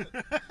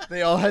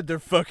 they all had their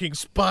fucking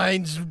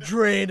spines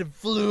drained of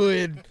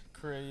fluid.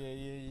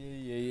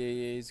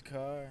 Crazy's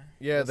car.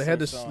 Yeah, That's they had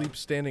their to song. sleep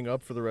standing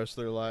up for the rest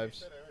of their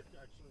lives.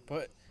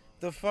 But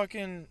the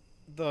fucking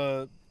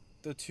the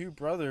two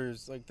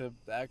brothers, like the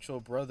actual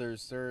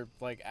brothers, they're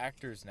like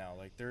actors now.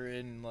 Like they're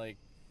in like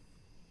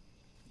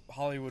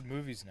Hollywood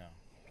movies now.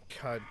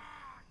 God,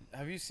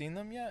 Have you seen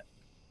them yet?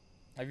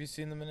 Have you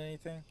seen them in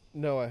anything?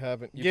 no, I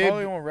haven't. You Gabe,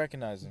 probably won't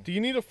recognize them. do you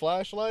need a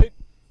flashlight?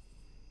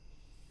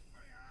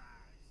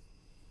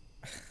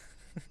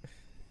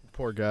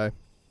 Poor guy.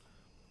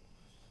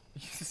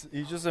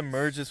 He just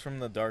emerges from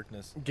the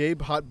darkness.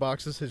 Gabe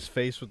hotboxes his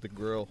face with the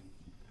grill.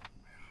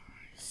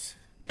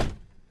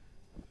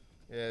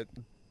 Yeah,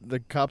 the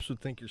cops would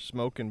think you're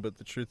smoking, but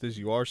the truth is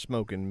you are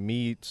smoking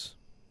meats.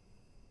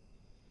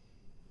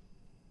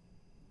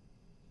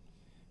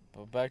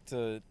 But back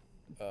to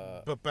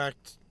But back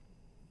to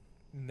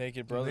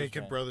Naked Brothers.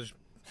 Naked man. Brothers.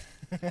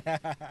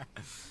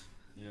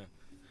 Yeah.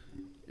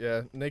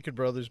 Yeah, Naked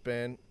Brothers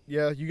Band.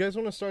 Yeah, you guys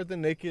want to start the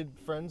Naked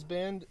Friends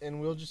Band, and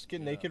we'll just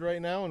get Yeah. naked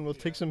right now, and we'll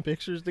take some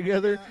pictures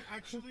together.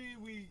 Actually,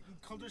 we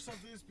called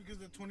ourselves this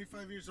because at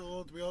 25 years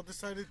old, we all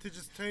decided to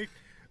just take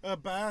a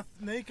bath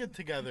naked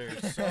together.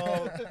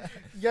 So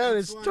Yeah,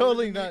 that's it's why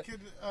totally we're the not.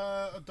 Naked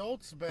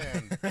Adults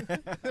band.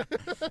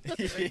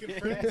 Naked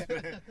Friends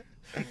band.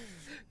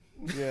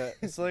 Yeah,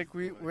 it's like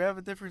we have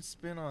a different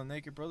spin on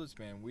Naked Brothers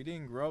Band. We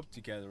didn't grow up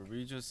together.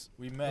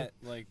 We met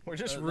like We're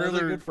just the really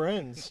other- good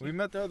friends. We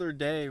met the other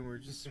day. And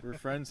we're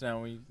friends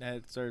now. We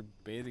had started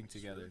bathing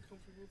together.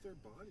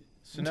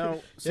 So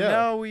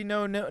now we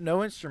know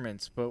no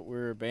instruments, but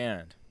we're a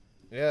band.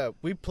 Yeah,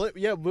 we play.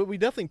 Yeah, but we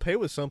definitely play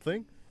with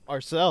something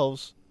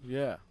ourselves.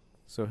 Yeah.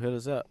 So hit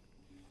us up.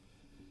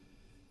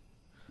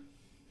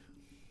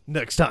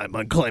 Next time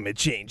on Climate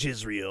Change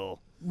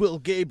Israel, will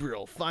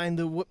Gabriel find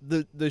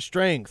the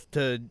strength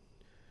to?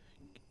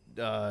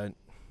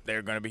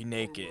 They're gonna be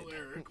naked. Will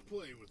Eric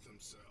play with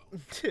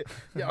himself?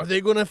 Yeah, are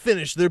they gonna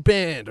finish their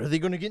band? Are they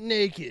gonna get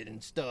naked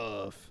and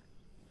stuff?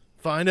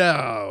 Find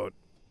out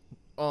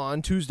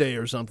on Tuesday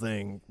or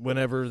something.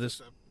 Whenever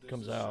this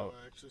comes There's a out. show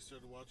I actually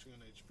started watching on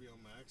HBO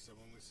Max. I've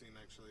only seen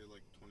actually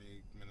like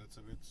 20 minutes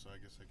of it, so I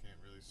guess I can't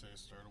really say I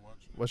started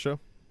watching it. What show?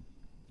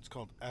 It's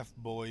called F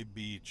Boy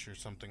Beach or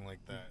something like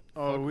that.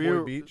 Oh, Fuck we Boy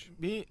were Beach?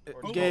 Me,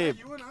 Oh, Gabe.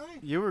 you and I?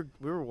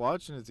 We were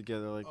watching it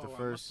together like the I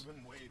first. must have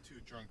been way too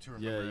drunk to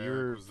Yeah, remember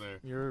Eric was there.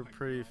 you're Oh my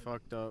pretty God.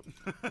 fucked up.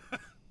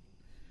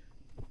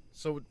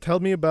 So tell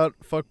me about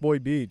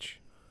Fuckboy Beach.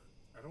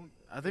 I don't.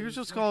 I think it's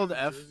just not called New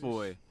F Jersey's-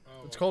 Boy.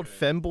 Oh, It's called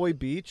okay. Femboy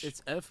Beach.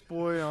 It's F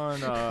Boy on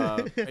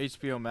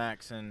HBO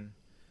Max, and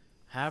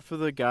half of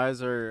the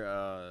guys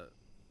are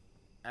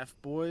F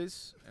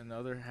boys, and the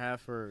other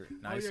half are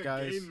nice oh, yeah,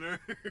 guys. Gay nerds.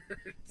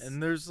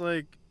 And there's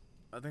like,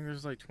 I think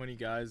there's like 20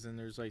 guys, and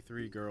there's like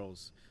 3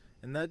 girls,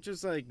 and that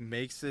just like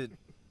makes it.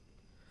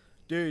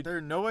 Dude,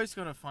 Nobody's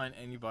gonna find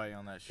anybody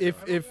on that show.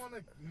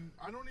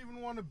 I don't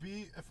even want to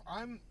be. If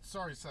I'm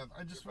sorry, Seth.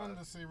 I just wanted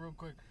to say real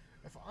quick.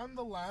 If I'm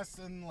the last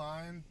in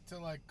line to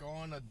like go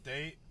on a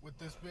date with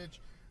this bitch,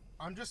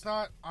 I'm just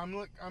not. I'm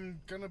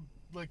gonna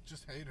like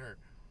just hate her.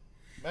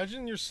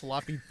 imagine your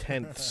sloppy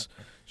tenths.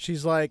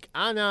 She's like,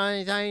 I know,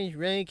 it's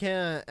really cute,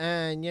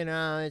 and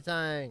it's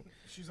like.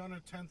 She's on her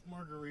 10th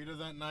margarita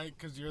that night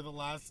because you're the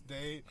last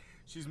date.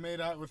 She's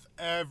made out with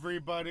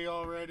everybody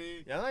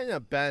already. Yeah, I'm the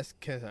best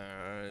kisser.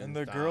 and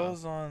the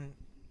girls on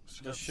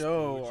She the got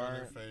show spooge on her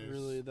aren't face.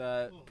 really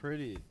that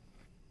pretty,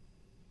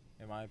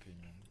 in my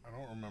opinion. I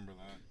don't remember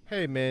that.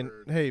 Hey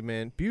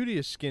man, beauty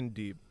is skin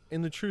deep,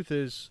 and the truth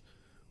is,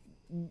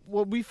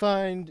 what we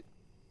find,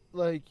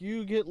 like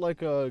you get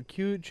like a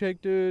cute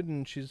chick, dude,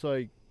 and she's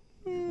like,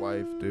 your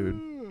wife,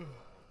 dude.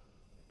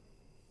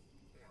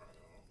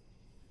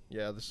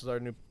 Yeah, this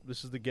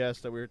is the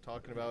guest that we were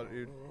talking about,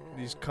 dude.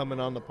 He's coming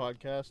on the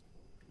podcast.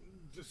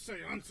 The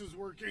seance is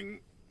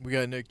working. We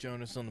got Nick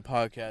Jonas on the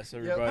podcast,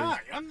 everybody. Hi,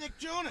 I'm Nick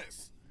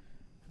Jonas.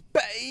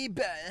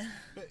 Baby.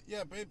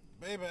 Yeah, baby.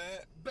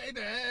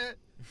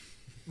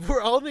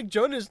 We're all Nick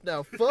Jonas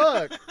now.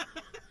 Fuck.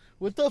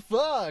 What the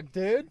fuck,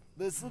 dude?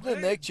 This is the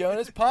Nick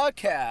Jonas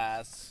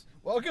podcast.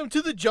 Welcome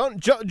to the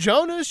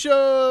Jonas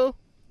Show.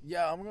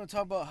 Yeah, I'm gonna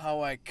talk about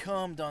how I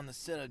cummed on the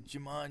set of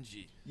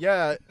Jumanji.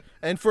 Yeah,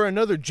 and for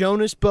another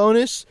Jonas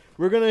bonus,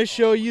 we're gonna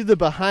show you the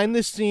behind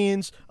the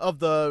scenes of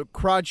the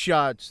crotch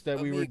shots that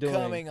we were doing.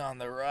 Coming on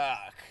the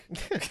Rock,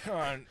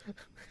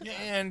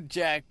 and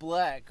Jack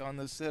Black on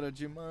the set of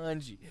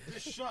Jumanji.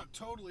 This shot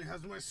totally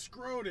has my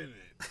scrot in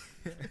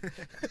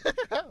it.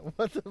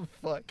 What the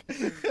fuck?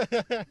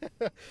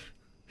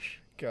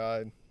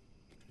 God.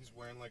 He's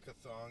wearing like a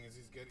thong as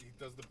he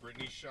does the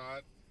Britney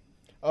shot.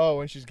 Oh,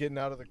 when she's getting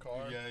out of the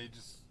car. Yeah, he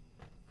just.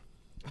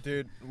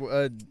 Dude,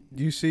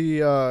 you see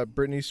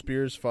Britney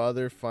Spears'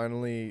 father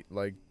finally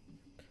like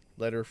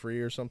let her free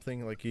or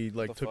something? Like he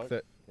like The took fuck?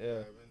 that. I Yeah.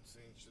 haven't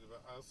seen shit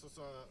about. I also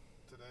saw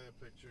today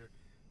a picture.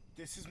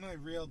 This is my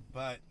real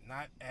butt,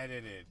 not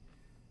edited.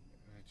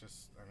 And it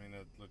just, I mean,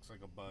 it looks like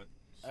a butt.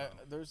 So.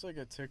 There's like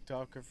a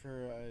TikTok of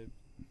her I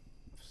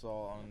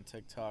saw on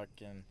TikTok,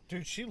 and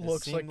Dude, she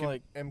looks like seemed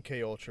like- an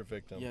MK Ultra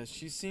victim. yeah,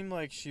 she seemed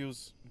like she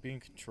was being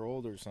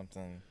controlled or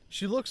something.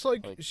 She looks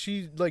like, Like-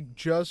 she like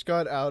just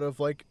got out of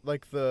like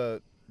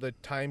the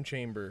time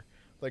chamber.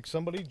 Like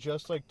somebody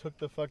just like took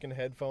the fucking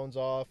headphones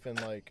off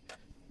and like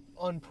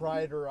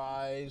unpried her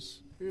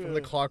eyes from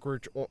the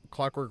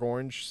Clockwork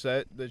Orange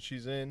set that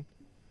she's in.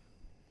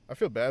 I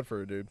feel bad for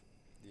her, dude,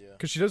 Yeah.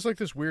 because she does like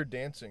this weird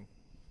dancing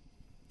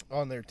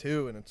on there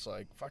too, and it's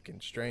like fucking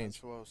strange.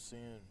 That's what I was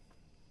seeing.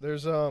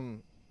 There's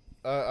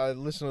I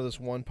listen to this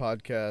one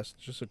podcast.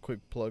 Just a quick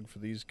plug for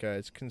these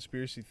guys: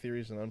 Conspiracy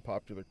Theories and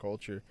Unpopular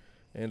Culture.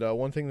 And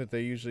one thing that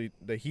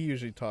he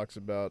usually talks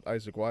about,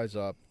 Isaac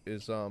Weishaupt,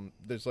 is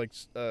there's like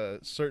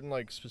certain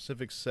like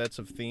specific sets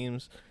of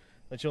themes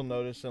that you'll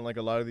notice in like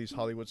a lot of these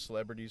Hollywood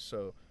celebrities.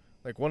 So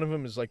like one of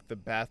them is like the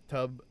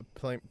bathtub.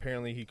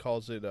 Apparently he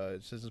calls it.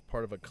 It says it's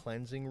part of a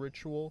cleansing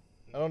ritual.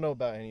 I don't know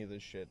about any of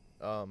this shit.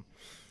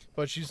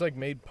 But she's like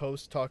made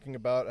posts talking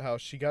about how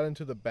she got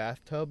into the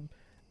bathtub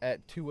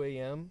at 2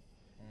 a.m.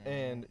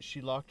 and she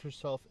locked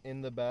herself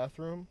in the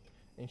bathroom.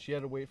 And she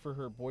had to wait for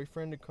her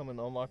boyfriend to come and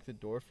unlock the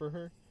door for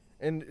her.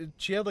 And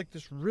she had like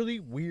this really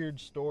weird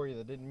story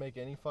that didn't make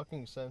any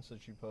fucking sense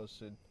that she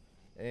posted.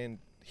 And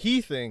he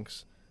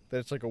thinks that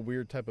it's like a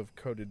weird type of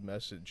coded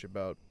message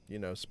about, you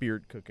know,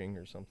 spirit cooking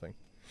or something.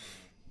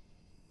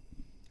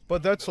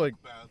 But that's milk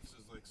like baths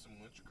is like some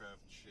witchcraft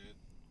shit.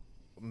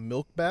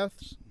 milk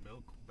baths.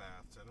 Milk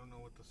baths. I don't know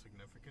what the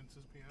significance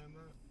is behind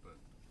that, but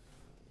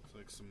it's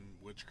like some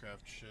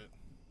witchcraft shit.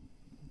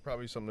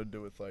 Probably something to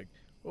do with like,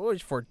 oh,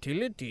 it's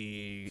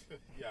fertility.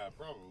 Yeah,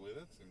 probably.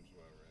 That seems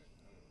about right.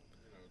 I don't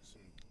know. You know, it's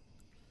some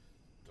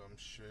dumb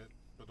shit.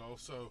 But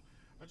also,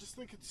 I just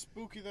think it's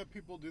spooky that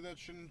people do that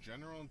shit in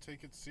general and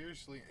take it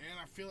seriously. And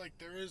I feel like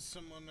there is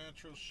some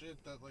unnatural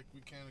shit that, like, we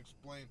can't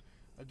explain.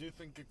 I do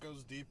think it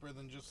goes deeper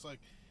than just, like,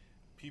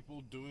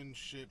 people doing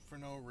shit for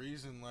no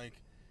reason. Like,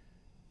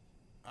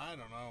 I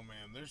don't know,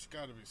 man. There's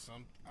got to be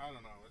some. I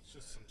don't know. It's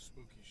just some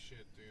spooky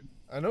shit, dude.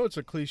 I know it's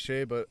a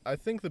cliche, but I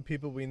think the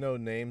people we know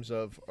names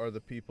of are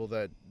the people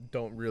that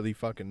don't really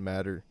fucking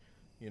matter.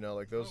 You know,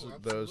 like those Oh, are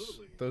those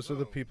absolutely. are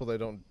the No. people that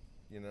don't,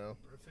 you know.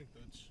 I think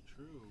that's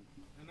true.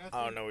 And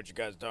I don't know what you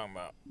guys are talking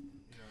about.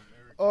 Yeah,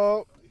 Eric.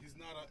 Oh, He's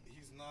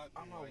not.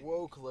 I'm not like,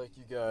 woke like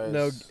you guys.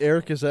 no,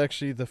 Eric is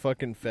actually the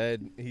fucking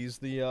Fed. He's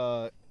the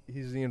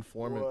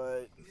informant.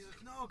 What? He's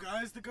like, no,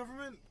 guys, the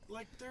government,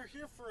 like, they're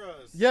here for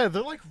us. Yeah,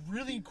 they're like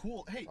really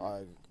cool. Hey,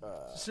 I,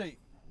 say,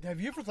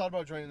 have you ever thought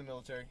about joining the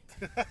military?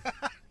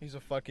 He's a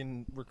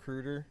fucking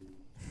recruiter.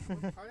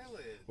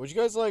 Pilot. would you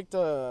guys like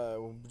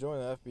to join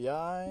the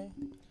FBI?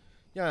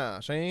 Yeah,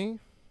 see?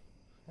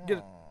 Get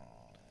it.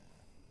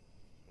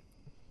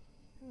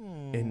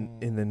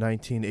 In the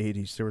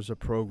 1980s, there was a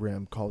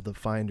program called The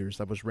Finders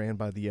that was ran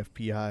by the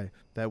FBI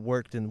that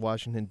worked in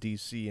Washington,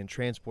 D.C. and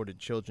transported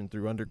children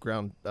through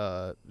underground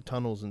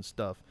tunnels and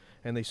stuff.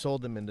 And they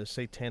sold them into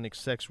satanic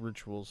sex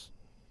rituals.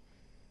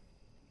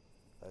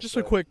 Just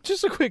a quick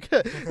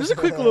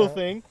little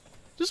thing.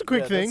 Just a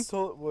quick thing. That's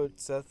what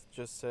Seth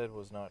just said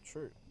was not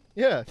true.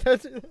 Yeah.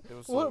 That's, It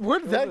was where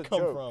did it was that a come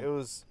joke. from? It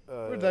was.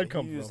 Where did that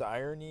come he used from?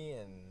 irony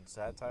and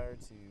satire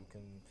to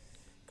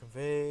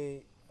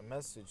convey a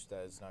message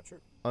that is not true.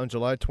 On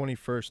July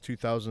 21st,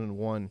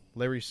 2001,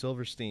 Larry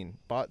Silverstein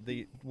bought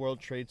the World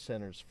Trade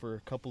Centers for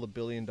a couple of $1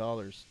 billion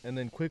and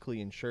then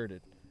quickly insured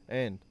it.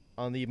 And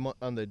on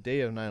the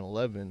day of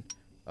 9/11,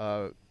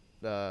 well,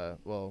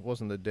 it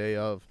wasn't the day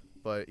of,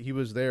 but he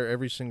was there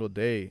every single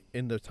day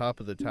in the top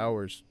of the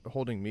towers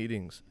holding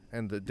meetings.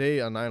 And the day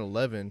on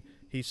 9/11,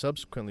 he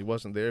subsequently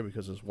wasn't there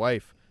because his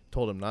wife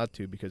told him not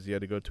to because he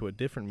had to go to a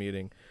different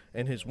meeting.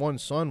 And his one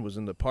son was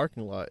in the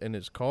parking lot in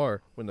his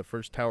car when the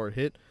first tower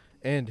hit.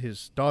 And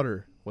his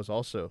daughter was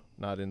also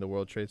not in the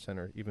World Trade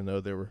Center, even though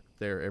they were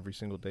there every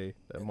single day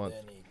that And month.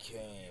 then he came.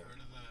 Heard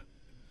of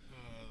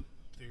that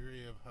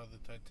theory of how the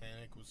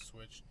Titanic was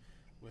switched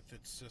with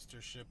its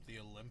sister ship, the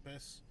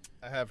Olympus?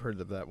 I have heard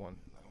of that one.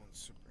 That one's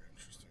super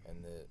interesting.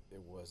 And it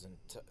wasn't.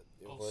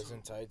 It Also-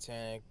 wasn't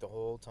Titanic the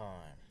whole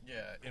time.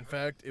 Yeah, in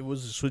fact, it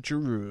was a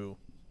switcheroo.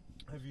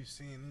 Have you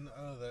seen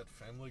that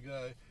Family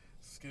Guy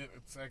skit?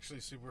 It's actually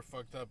super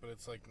fucked up, but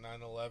it's like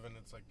 9/11.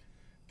 It's like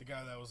the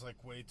guy that was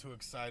like way too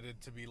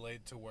excited to be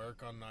late to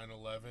work on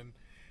 9/11,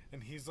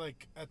 and he's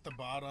like at the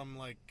bottom,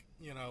 like,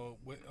 you know,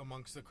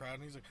 amongst the crowd,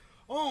 and he's like,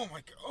 oh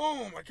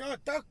my god,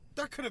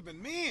 that could have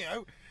been me.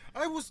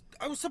 I was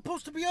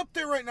supposed to be up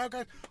there right now,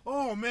 guys.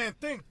 Oh man,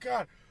 thank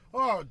God.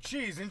 Oh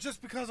jeez, and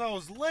just because I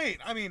was late,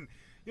 I mean,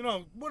 you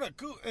know, what a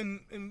and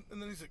then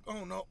he's like,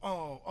 oh no,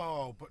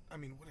 oh, but I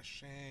mean, what a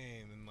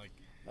shame, and like,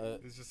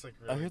 it's just like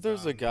really I heard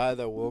there's a dumb. guy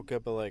that woke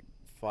up at like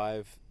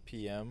 5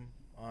 p.m.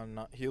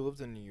 He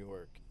lived in New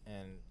York,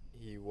 and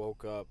he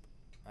woke up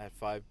at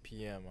 5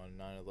 p.m. on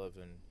 9/11,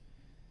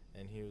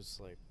 and he was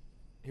like,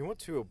 he went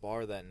to a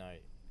bar that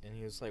night, and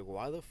he was like,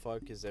 why the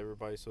fuck is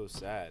everybody so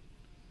sad?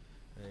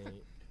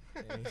 And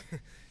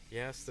he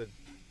asked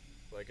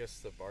I guess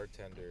the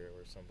bartender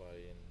or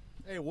somebody, and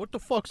Hey, what the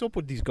fuck's up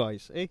with these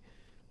guys? Hey,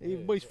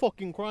 everybody's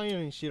fucking crying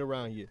and shit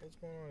around you. what's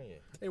going on here?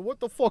 Hey, what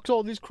the fuck's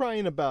all this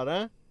crying about,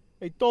 huh?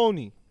 Hey,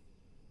 Tony,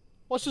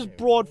 what's this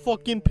broad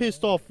fucking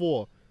pissed off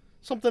for?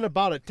 Something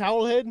about a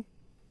towel head?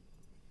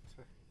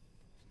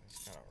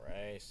 It's kind of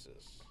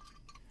racist.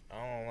 I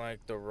don't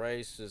like the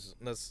racism.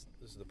 This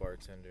is the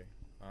bartender.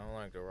 I don't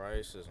like the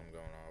racism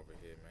going on over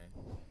here,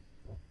 man.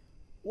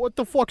 What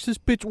the fuck's this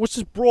bitch? What's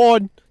this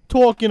broad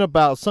talking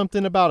about?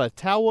 Something about a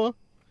tower?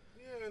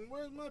 Yeah, and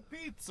where's my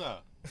pizza?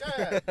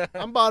 Yeah,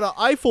 I'm about an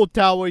Eiffel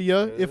Tower,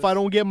 yeah, if I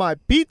don't get my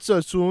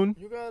pizza soon.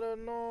 You gotta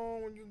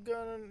know, you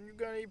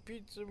gotta eat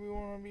pizza. We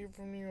wanna be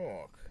from New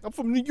York. I'm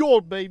from New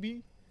York,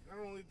 baby. Not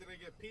only did I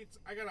get pizza,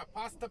 I got a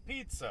pasta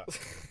pizza.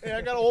 Hey,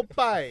 I got a whole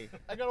pie.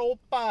 I got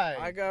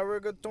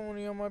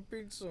rigatoni on my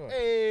pizza.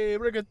 Hey,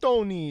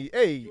 rigatoni.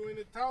 Hey, You ain't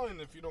Italian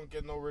if you don't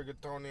get no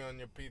rigatoni on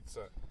your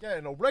pizza. yeah,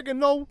 no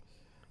oregano.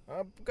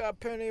 I got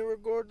penny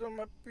ricotta on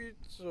my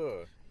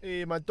pizza.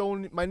 Hey,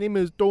 my name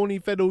is Tony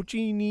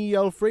Fettuccini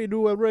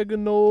Alfredo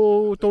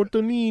Oregano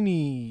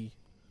Tortellini.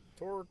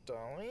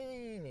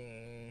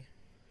 Tortellini.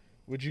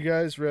 Would you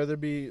guys rather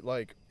be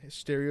like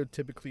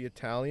stereotypically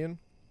Italian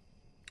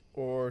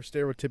or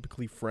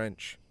stereotypically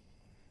French?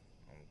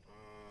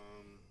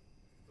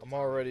 I'm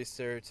already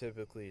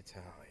stereotypically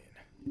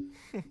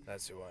Italian.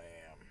 That's who I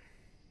am.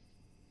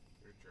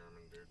 You're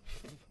German,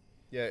 dude.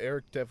 Yeah,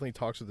 Eric definitely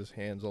talks with his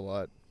hands a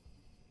lot.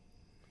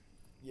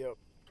 Yep.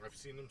 I've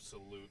seen him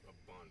salute a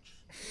bunch.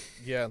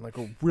 Yeah, and like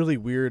a really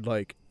weird,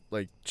 like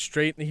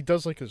straight. He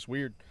does like this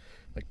weird,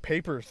 like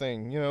paper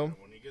thing, you know.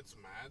 Yeah, when he gets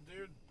mad,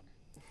 dude.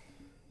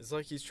 It's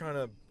like he's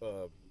trying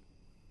to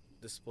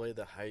display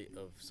the height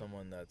of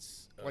someone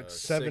that's Like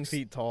 7 6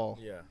 feet tall.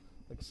 Yeah,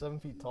 Like 7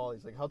 feet tall.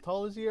 He's like, how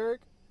tall is he,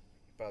 Eric?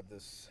 about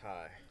this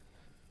high.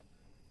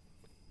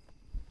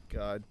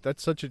 God,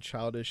 that's such a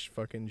childish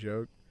fucking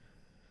joke.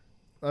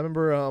 I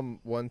remember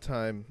one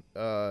time,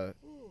 I'm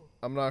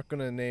not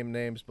gonna name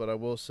names, but I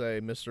will say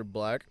Mr.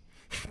 Black.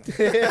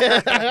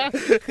 I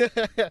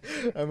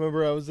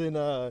remember I was in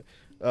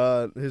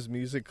his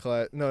music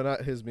class. No,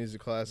 not his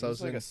music class. He I was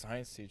was like in. a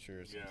science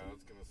teacher or something. Yeah, I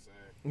was gonna say.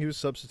 He was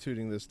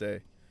substituting this day,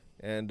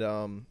 and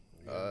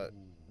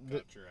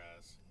Cut your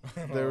ass.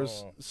 there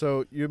was.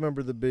 So you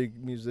remember the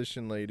big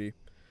musician lady?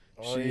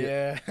 Oh she-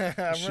 yeah,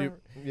 I She, remember.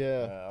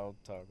 yeah. I'll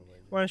talk later.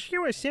 Well, she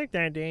was sick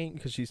that day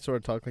because she sort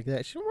of talked like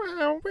that. She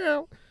wow.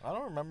 I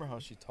don't remember how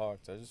she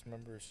talked. I just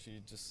remember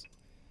she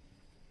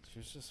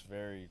was just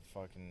very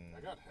fucking.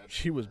 I got head.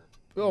 She from was. her.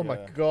 Oh my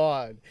Yeah.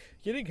 god,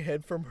 getting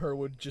head from her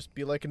would just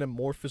be like an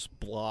amorphous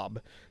blob,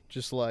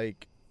 just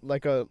like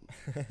a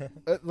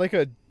like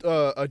a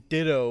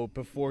ditto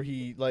before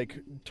he like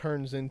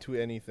turns into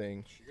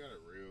anything. She got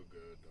it real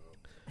good,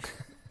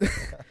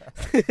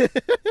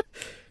 though.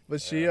 But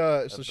she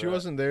Yeah, so I she bet.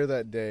 wasn't there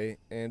that day,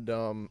 and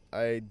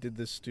I did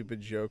this stupid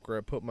joke where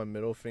I put my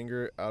middle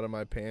finger out of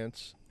my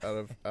pants,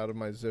 out of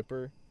my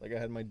zipper, like I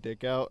had my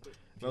dick out,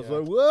 and I was Yeah.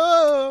 like,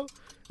 whoa,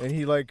 and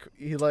he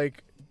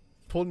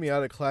pulled me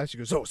out of class. He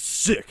goes, "Oh,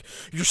 sick!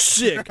 You're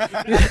sick!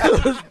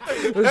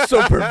 It was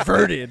so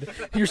perverted.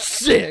 You're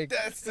sick."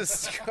 That's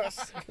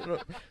disgusting.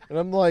 And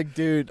I'm like,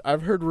 dude,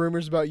 I've heard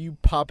rumors about you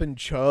popping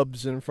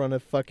chubs in front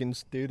of fucking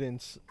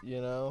students.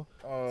 You know?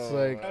 Oh,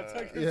 like- That's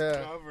like his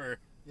Yeah. cover.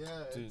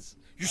 Yeah. dude.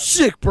 You're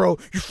sick, bro.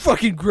 You're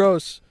fucking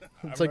gross.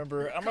 I It's like,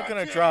 remember. I'm not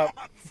gonna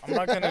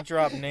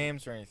drop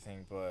names or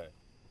anything, but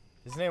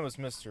his name was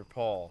Mr.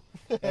 Paul,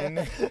 in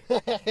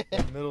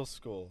middle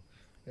school,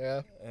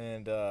 yeah.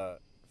 and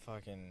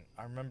fucking.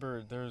 I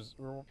remember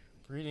we were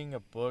reading a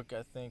book.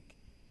 I think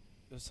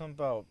it was something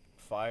about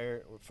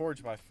fire,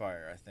 Forged by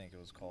Fire. I think it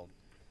was called.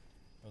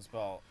 It was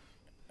about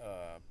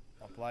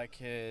a black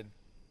kid,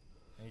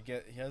 and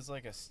he has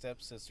like a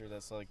stepsister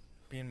that's like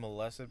being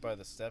molested by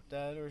the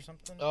stepdad or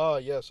something. Oh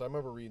yes, I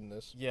remember reading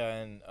this. Yeah,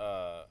 and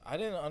I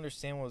didn't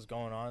understand what was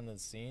going on in the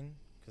scene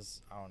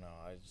because I don't know.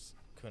 I just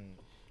couldn't.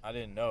 I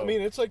didn't know. I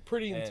mean, it's like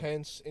pretty And-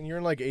 intense, and you're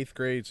in like 8th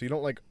grade, so you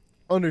don't like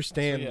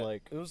understand So, yeah,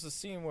 like. it was a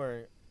scene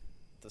where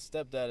the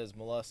stepdad is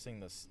molesting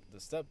the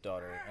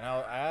stepdaughter, and I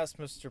asked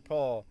Mr.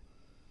 Paul,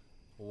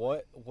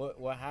 what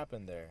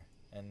happened there,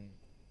 and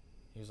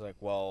he was like,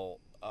 well,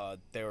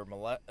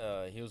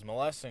 he was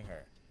molesting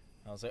her.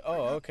 And I was like, oh, I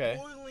got okay.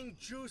 Boiling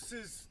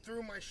juices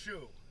through my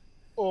shoe.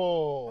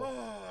 Oh.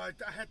 Oh,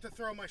 I had to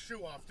throw my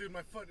shoe off, dude.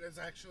 My foot is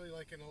actually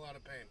like in a lot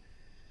of pain.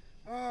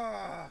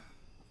 Ah,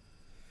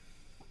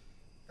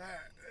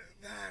 that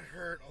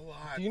hurt a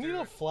lot. Do you need dude.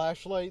 a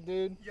flashlight,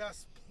 dude?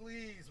 Yes,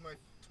 please. My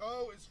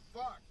toe is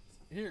fucked.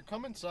 Here,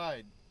 come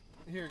inside.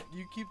 Here,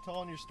 you keep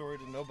telling your story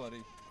to nobody.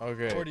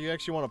 Okay. Or do you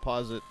actually want to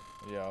pause it?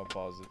 Yeah, I'll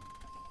pause it.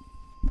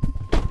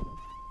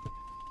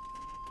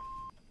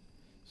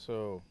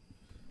 So.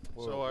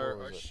 So what our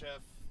was it?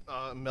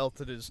 chef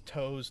melted his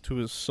toes to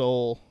his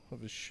sole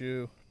of his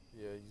shoe.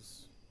 Yeah,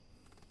 he's.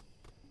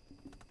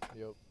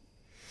 Yep.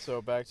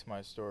 So back to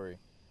my story.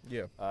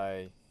 Yeah.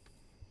 I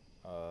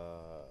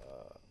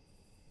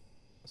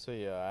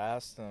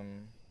asked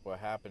him what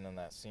happened in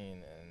that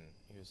scene, and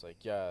he was like,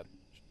 yeah,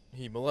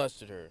 he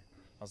molested her.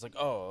 I was like,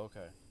 oh,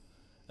 okay.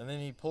 And then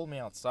he pulled me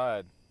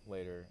outside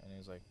later, and he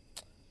was like,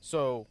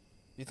 so,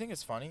 you think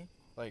it's funny?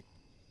 Like,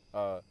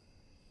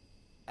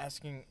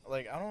 asking,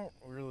 like, I don't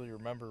really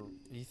remember.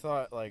 He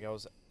thought, like, I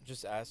was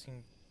just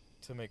asking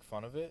to make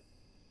fun of it.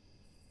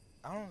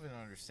 I don't even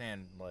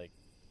understand, like,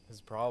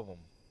 his problem.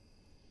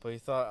 But he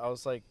thought I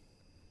was, like,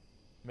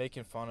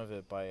 making fun of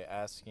it by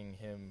asking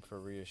him for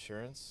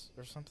reassurance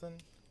or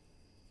something.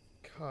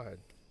 God.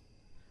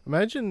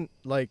 Imagine,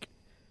 like,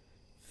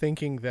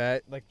 thinking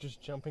that, like,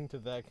 just jumping to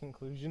that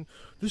conclusion.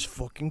 This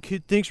fucking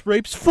kid thinks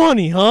rape's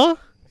funny, huh?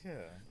 Yeah.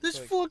 This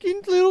like,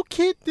 fucking little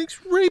kid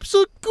thinks rape's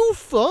a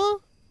goof, huh?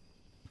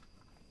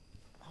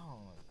 I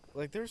don't know.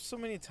 Like, there's so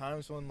many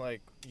times when,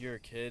 like, you're a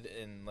kid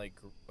and, like,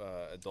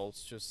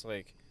 adults just,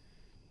 like,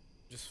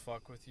 just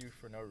fuck with you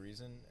for no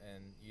reason,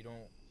 and you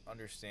don't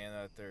understand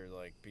that they're,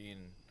 like, being,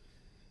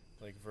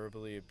 like,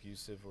 verbally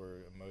abusive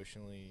or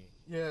emotionally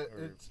Yeah,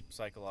 or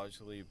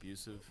psychologically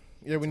abusive.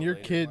 yeah. When until you're a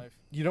later in kid, life.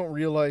 you don't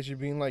realize you're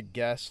being like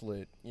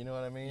gaslit. You know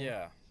what I mean?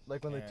 Yeah.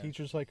 Like when the Yeah.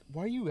 teacher's like,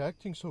 "Why are you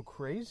acting so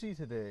crazy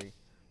today?"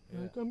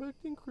 Yeah. Like, I'm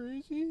acting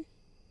crazy.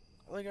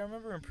 Like, I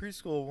remember in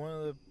preschool, one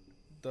of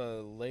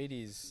the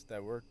ladies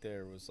that worked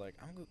there was like,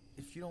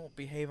 if you don't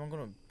behave, I'm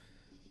gonna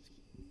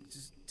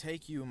just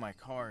take you in my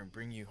car and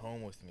bring you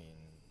home with me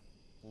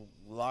and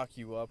lock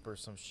you up or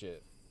some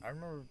shit. I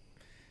remember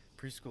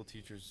preschool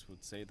teachers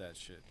would say that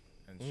shit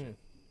and shit.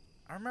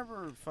 I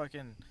remember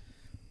fucking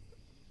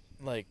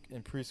like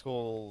in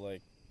preschool,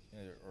 like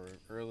or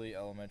early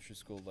elementary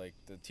school, like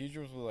the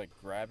teachers would like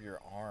grab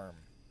your arm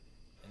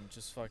and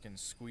just fucking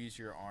squeeze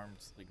your arm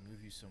to like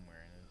move you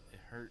somewhere, and it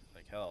hurt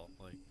like hell.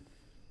 Like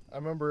I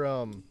remember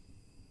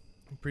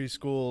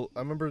preschool. I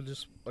remember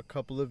just a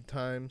couple of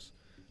times.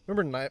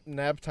 Remember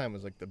nap time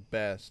was like the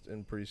best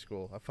in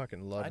preschool. I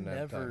fucking loved I nap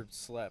never time.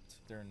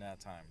 slept during that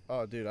time.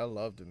 Oh, dude, I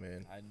loved it,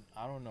 man.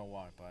 I don't know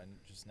why, but I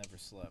just never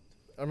slept.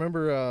 I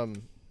remember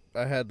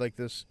I had like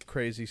this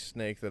crazy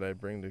snake that I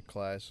bring to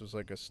class. It was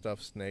like a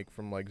stuffed snake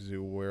from like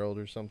Zoo World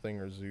or something,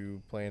 or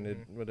Zoo Planet,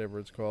 whatever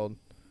it's called.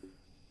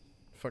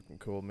 Fucking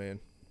cool, man.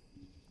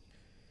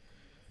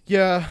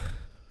 Yeah,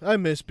 I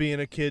miss being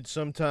a kid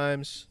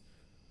sometimes.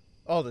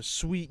 All the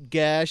sweet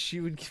gash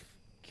you would...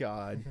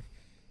 God.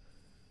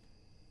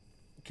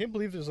 Can't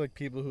believe there's like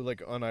people who like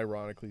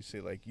unironically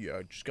say like, yeah,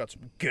 I just got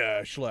some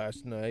gash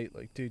last night.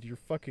 Like, dude, you're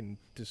fucking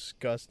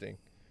disgusting.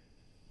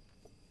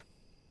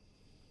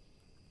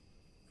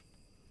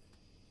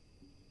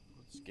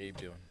 What's Gabe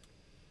doing?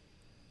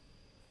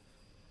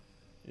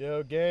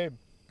 Yo, Gabe.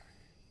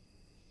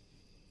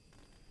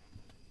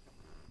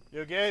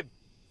 Yo, Gabe.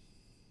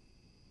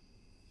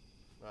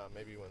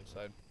 Maybe he went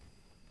inside.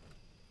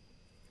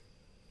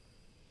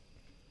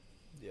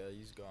 Yeah,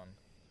 he's gone.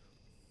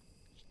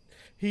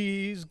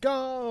 He's gone,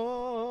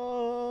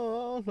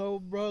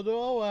 oh brother,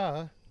 oh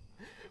I.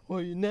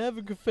 Well, you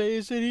never could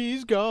face it,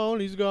 he's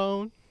gone,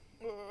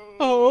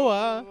 oh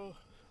I.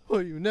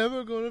 Well, you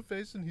never gonna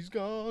face it, he's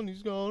gone,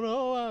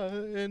 oh I.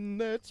 And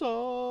that's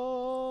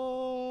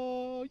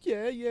all,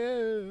 yeah,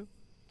 yeah.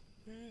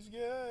 He's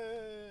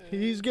gay.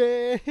 He's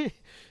gay.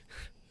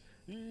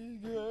 He's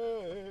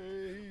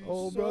gay.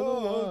 Oh, so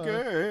brother,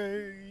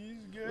 gay.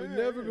 He's gay. We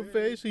never could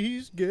face it,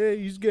 he's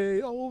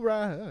gay,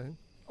 alright,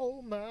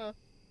 oh my.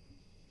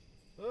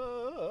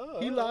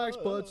 He likes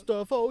butt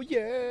stuff, oh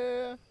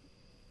yeah.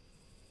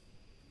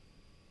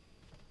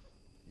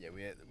 Yeah,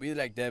 we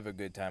like to have a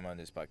good time on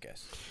this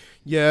podcast.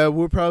 Yeah,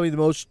 we're probably the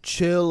most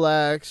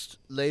chillaxed,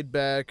 laid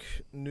back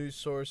news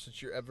source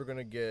that you're ever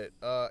gonna get.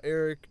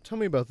 Eric, tell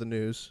me about the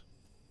news.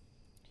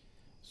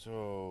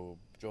 So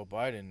Joe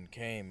Biden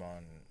came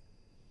on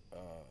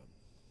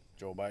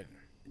Joe Biden.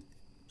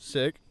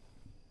 Sick.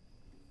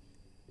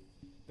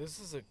 This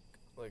is a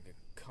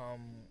cum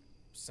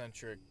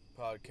centric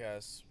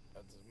podcast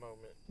at the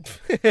moment.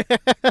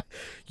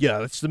 Yeah,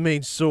 that's the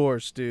main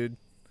source, dude.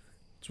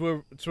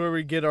 It's where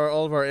we get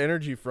all of our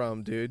energy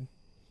from, dude.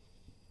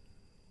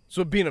 That's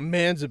what being a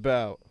man's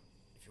about.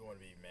 If you want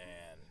to be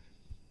man,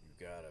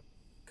 you gotta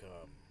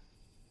come.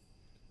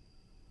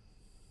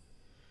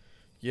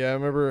 Yeah, I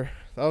remember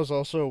that was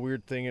also a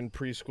weird thing in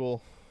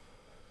preschool.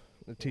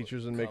 The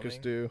teachers would make us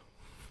coming? do.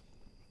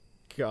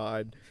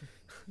 God.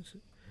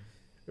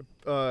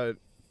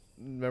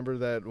 Remember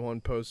that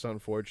one post on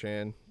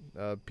 4chan,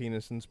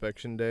 penis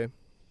inspection day?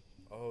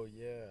 Oh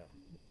yeah.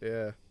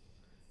 Yeah.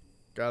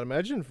 God,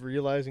 imagine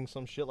realizing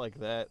some shit like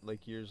that,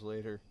 like, years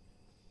later.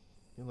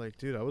 You're like,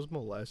 dude, I was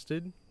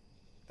molested?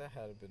 That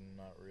had been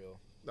not real.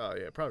 Oh,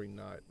 yeah, probably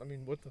not. I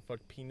mean, what the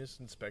fuck, penis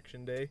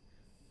inspection day?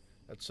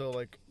 That's so,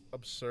 like,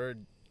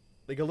 absurd.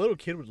 Like, a little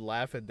kid would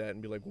laugh at that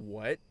and be like,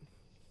 what?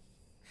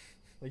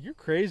 Like, you're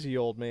crazy,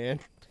 old man.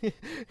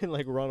 And,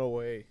 like, run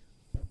away.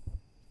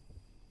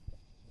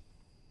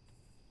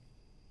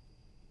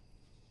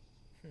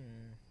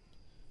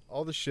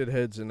 All the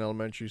shitheads in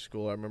elementary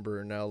school, I remember,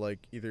 are now,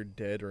 like, either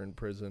dead or in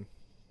prison.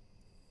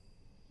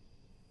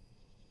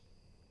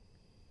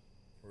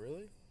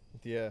 Really?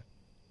 Yeah.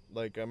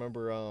 Like, I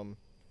remember,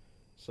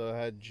 so I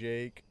had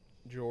Jake,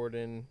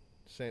 Jordan,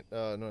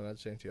 no, not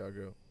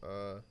Santiago,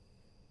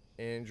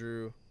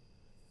 Andrew,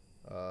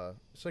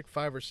 it's like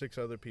 5 or 6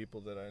 other people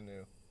that I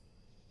knew.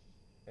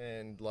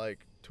 And,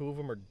 like, 2 of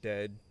them are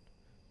dead.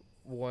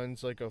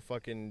 One's, like, a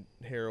fucking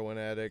heroin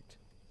addict.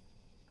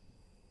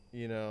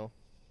 You know?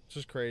 It's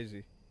just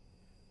crazy.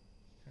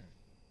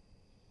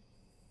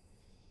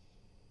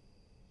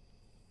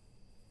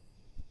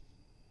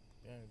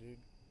 Yeah, dude.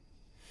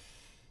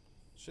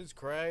 Shit's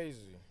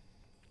crazy.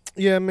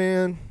 Yeah,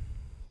 man.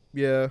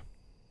 Yeah.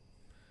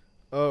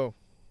 Oh.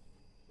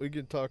 We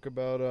could talk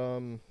about,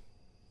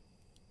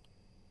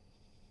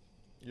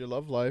 your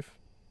love life.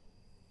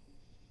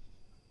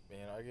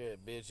 Man, I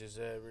get bitches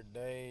every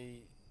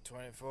day,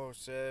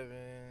 24/7.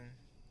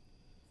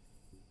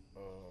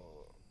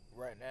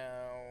 Right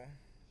now,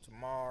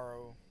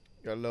 tomorrow.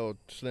 Got a little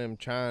Slim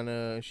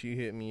China. She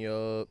hit me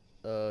up.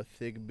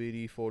 Thick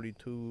Bitty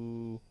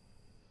 42.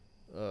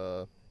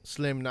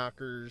 Slim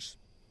Knockers.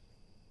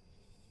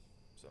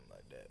 Something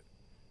like that.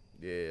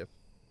 Yeah.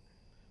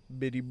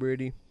 Bitty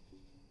Britty.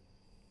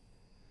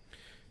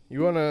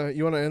 You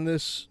wanna end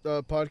this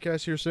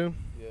podcast here soon?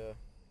 Yeah.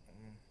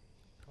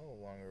 How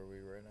long are we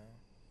right now?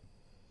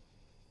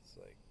 It's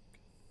like...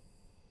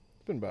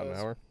 It's been about an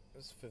hour.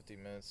 It's 50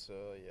 minutes, so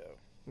yeah.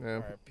 Yeah.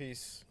 Alright,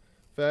 peace.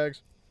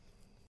 Fags.